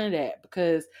want to do none of that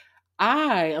because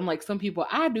unlike some people,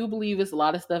 I do believe it's a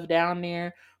lot of stuff down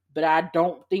there, but I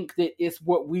don't think that it's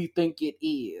what we think it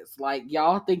is. Like,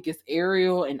 y'all think it's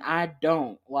Ariel, and I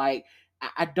don't. Like,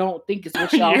 I don't think it's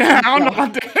what y'all Yeah, think. I don't know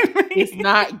what that means. It's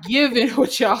not giving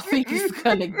what y'all think it's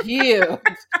gonna give.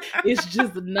 It's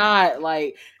just not.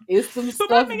 Like, it's some But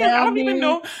stuff my thing is, I down don't even there.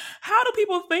 know, how do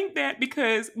people think that?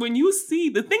 Because when you see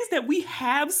the things that we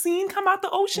have seen come out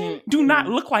the ocean do not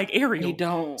look like Ariel. They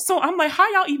don't. So I'm like,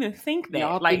 how y'all even think that?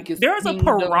 Y'all like, think it's there's a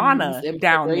kingdoms piranha and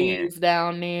down there. parades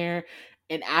down there,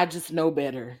 and I just know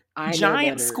better. I know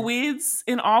Giant better. squids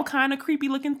and all kind of creepy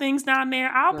looking things down there.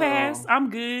 I'll Girl, pass. I'm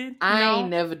good. I ain't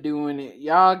never doing it.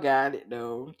 Y'all got it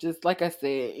though. Just like I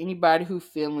said, anybody who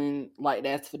feeling like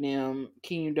that's for them,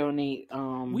 can you donate?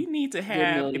 We need to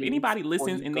have, if anybody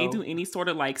listens and they do any sort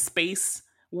of like space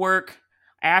work,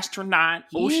 astronaut,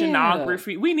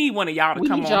 oceanography, we need one of y'all to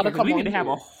come on here, because we need to have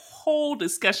a whole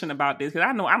discussion about this, because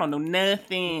I don't know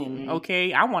nothing.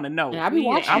 Okay, I want to know. And I be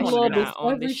watching I little wanna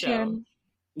on the Discovery show. Channel.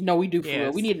 No, we do for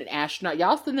real. We need an astronaut.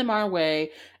 Y'all send them our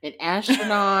way. An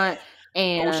astronaut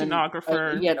and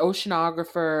oceanographer. An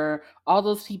oceanographer. All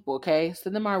those people, okay?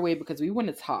 Send them our way because we want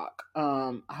to talk.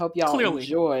 I hope y'all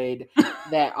enjoyed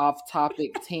that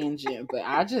off-topic tangent. But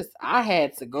I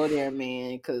had to go there,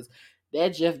 man, because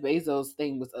that Jeff Bezos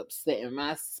thing was upsetting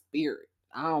my spirit.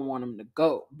 I don't want him to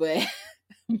go. But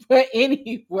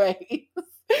anyway,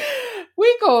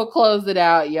 we gonna close it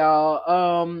out,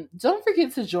 y'all. Don't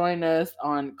forget to join us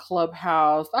on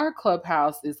Clubhouse. Our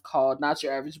Clubhouse is called Not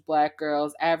Your Average Black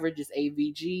Girls. Average is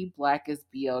AVG, Black is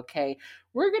BLK.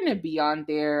 We're gonna be on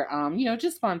there,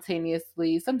 just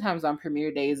spontaneously, sometimes on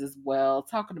premiere days as well,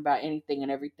 talking about anything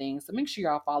and everything. So make sure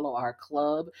y'all follow our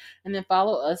club and then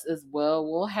follow us as well.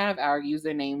 We'll have our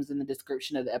usernames in the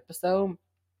description of the episode.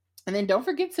 And then don't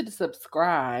forget to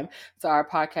subscribe to our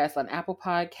podcast on Apple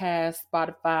Podcasts,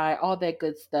 Spotify, all that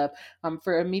good stuff,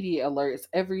 for immediate alerts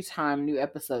every time new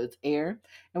episodes air.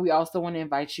 And we also want to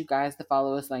invite you guys to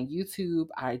follow us on YouTube,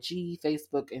 IG,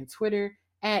 Facebook, and Twitter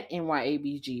at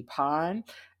NYABGPod.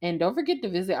 And don't forget to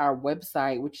visit our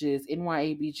website, which is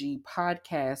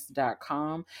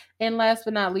nyabgpodcast.com. And last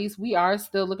but not least, we are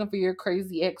still looking for your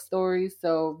crazy X stories.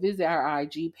 So visit our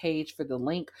IG page for the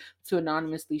link to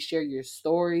anonymously share your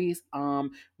stories.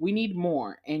 We need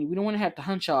more, and we don't want to have to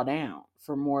hunt y'all down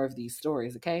for more of these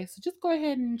stories, okay? So just go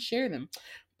ahead and share them.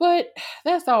 But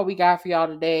that's all we got for y'all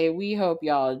today. We hope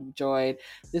y'all enjoyed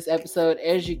this episode.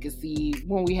 As you can see,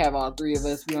 when we have all three of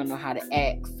us, we don't know how to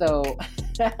act. So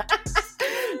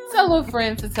tell a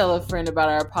friend to tell a friend about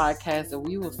our podcast, and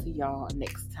we will see y'all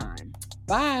next time.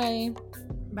 Bye.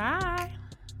 Bye.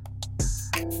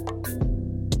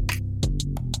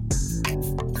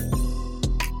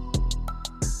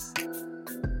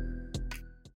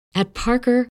 At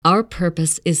Parker, our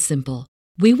purpose is simple.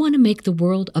 We want to make the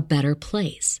world a better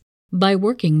place by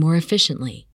working more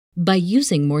efficiently, by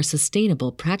using more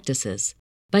sustainable practices,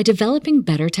 by developing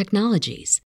better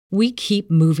technologies. We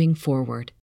keep moving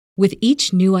forward. With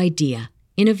each new idea,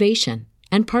 innovation,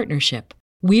 and partnership,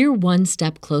 we're one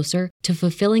step closer to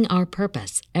fulfilling our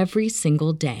purpose every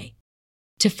single day.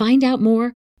 To find out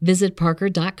more, visit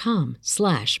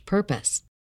parker.com/purpose.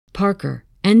 Parker,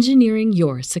 engineering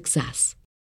your success.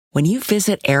 When you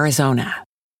visit Arizona,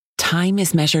 time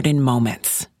is measured in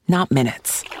moments, not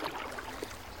minutes.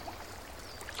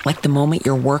 Like the moment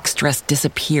your work stress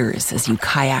disappears as you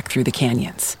kayak through the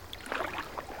canyons.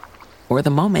 Or the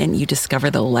moment you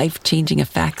discover the life-changing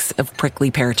effects of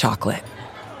prickly pear chocolate.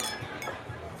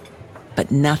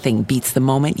 But nothing beats the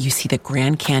moment you see the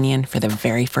Grand Canyon for the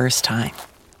very first time.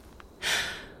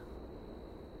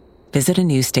 Visit a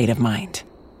new state of mind.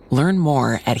 Learn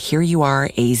more at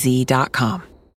hereyouareaz.com.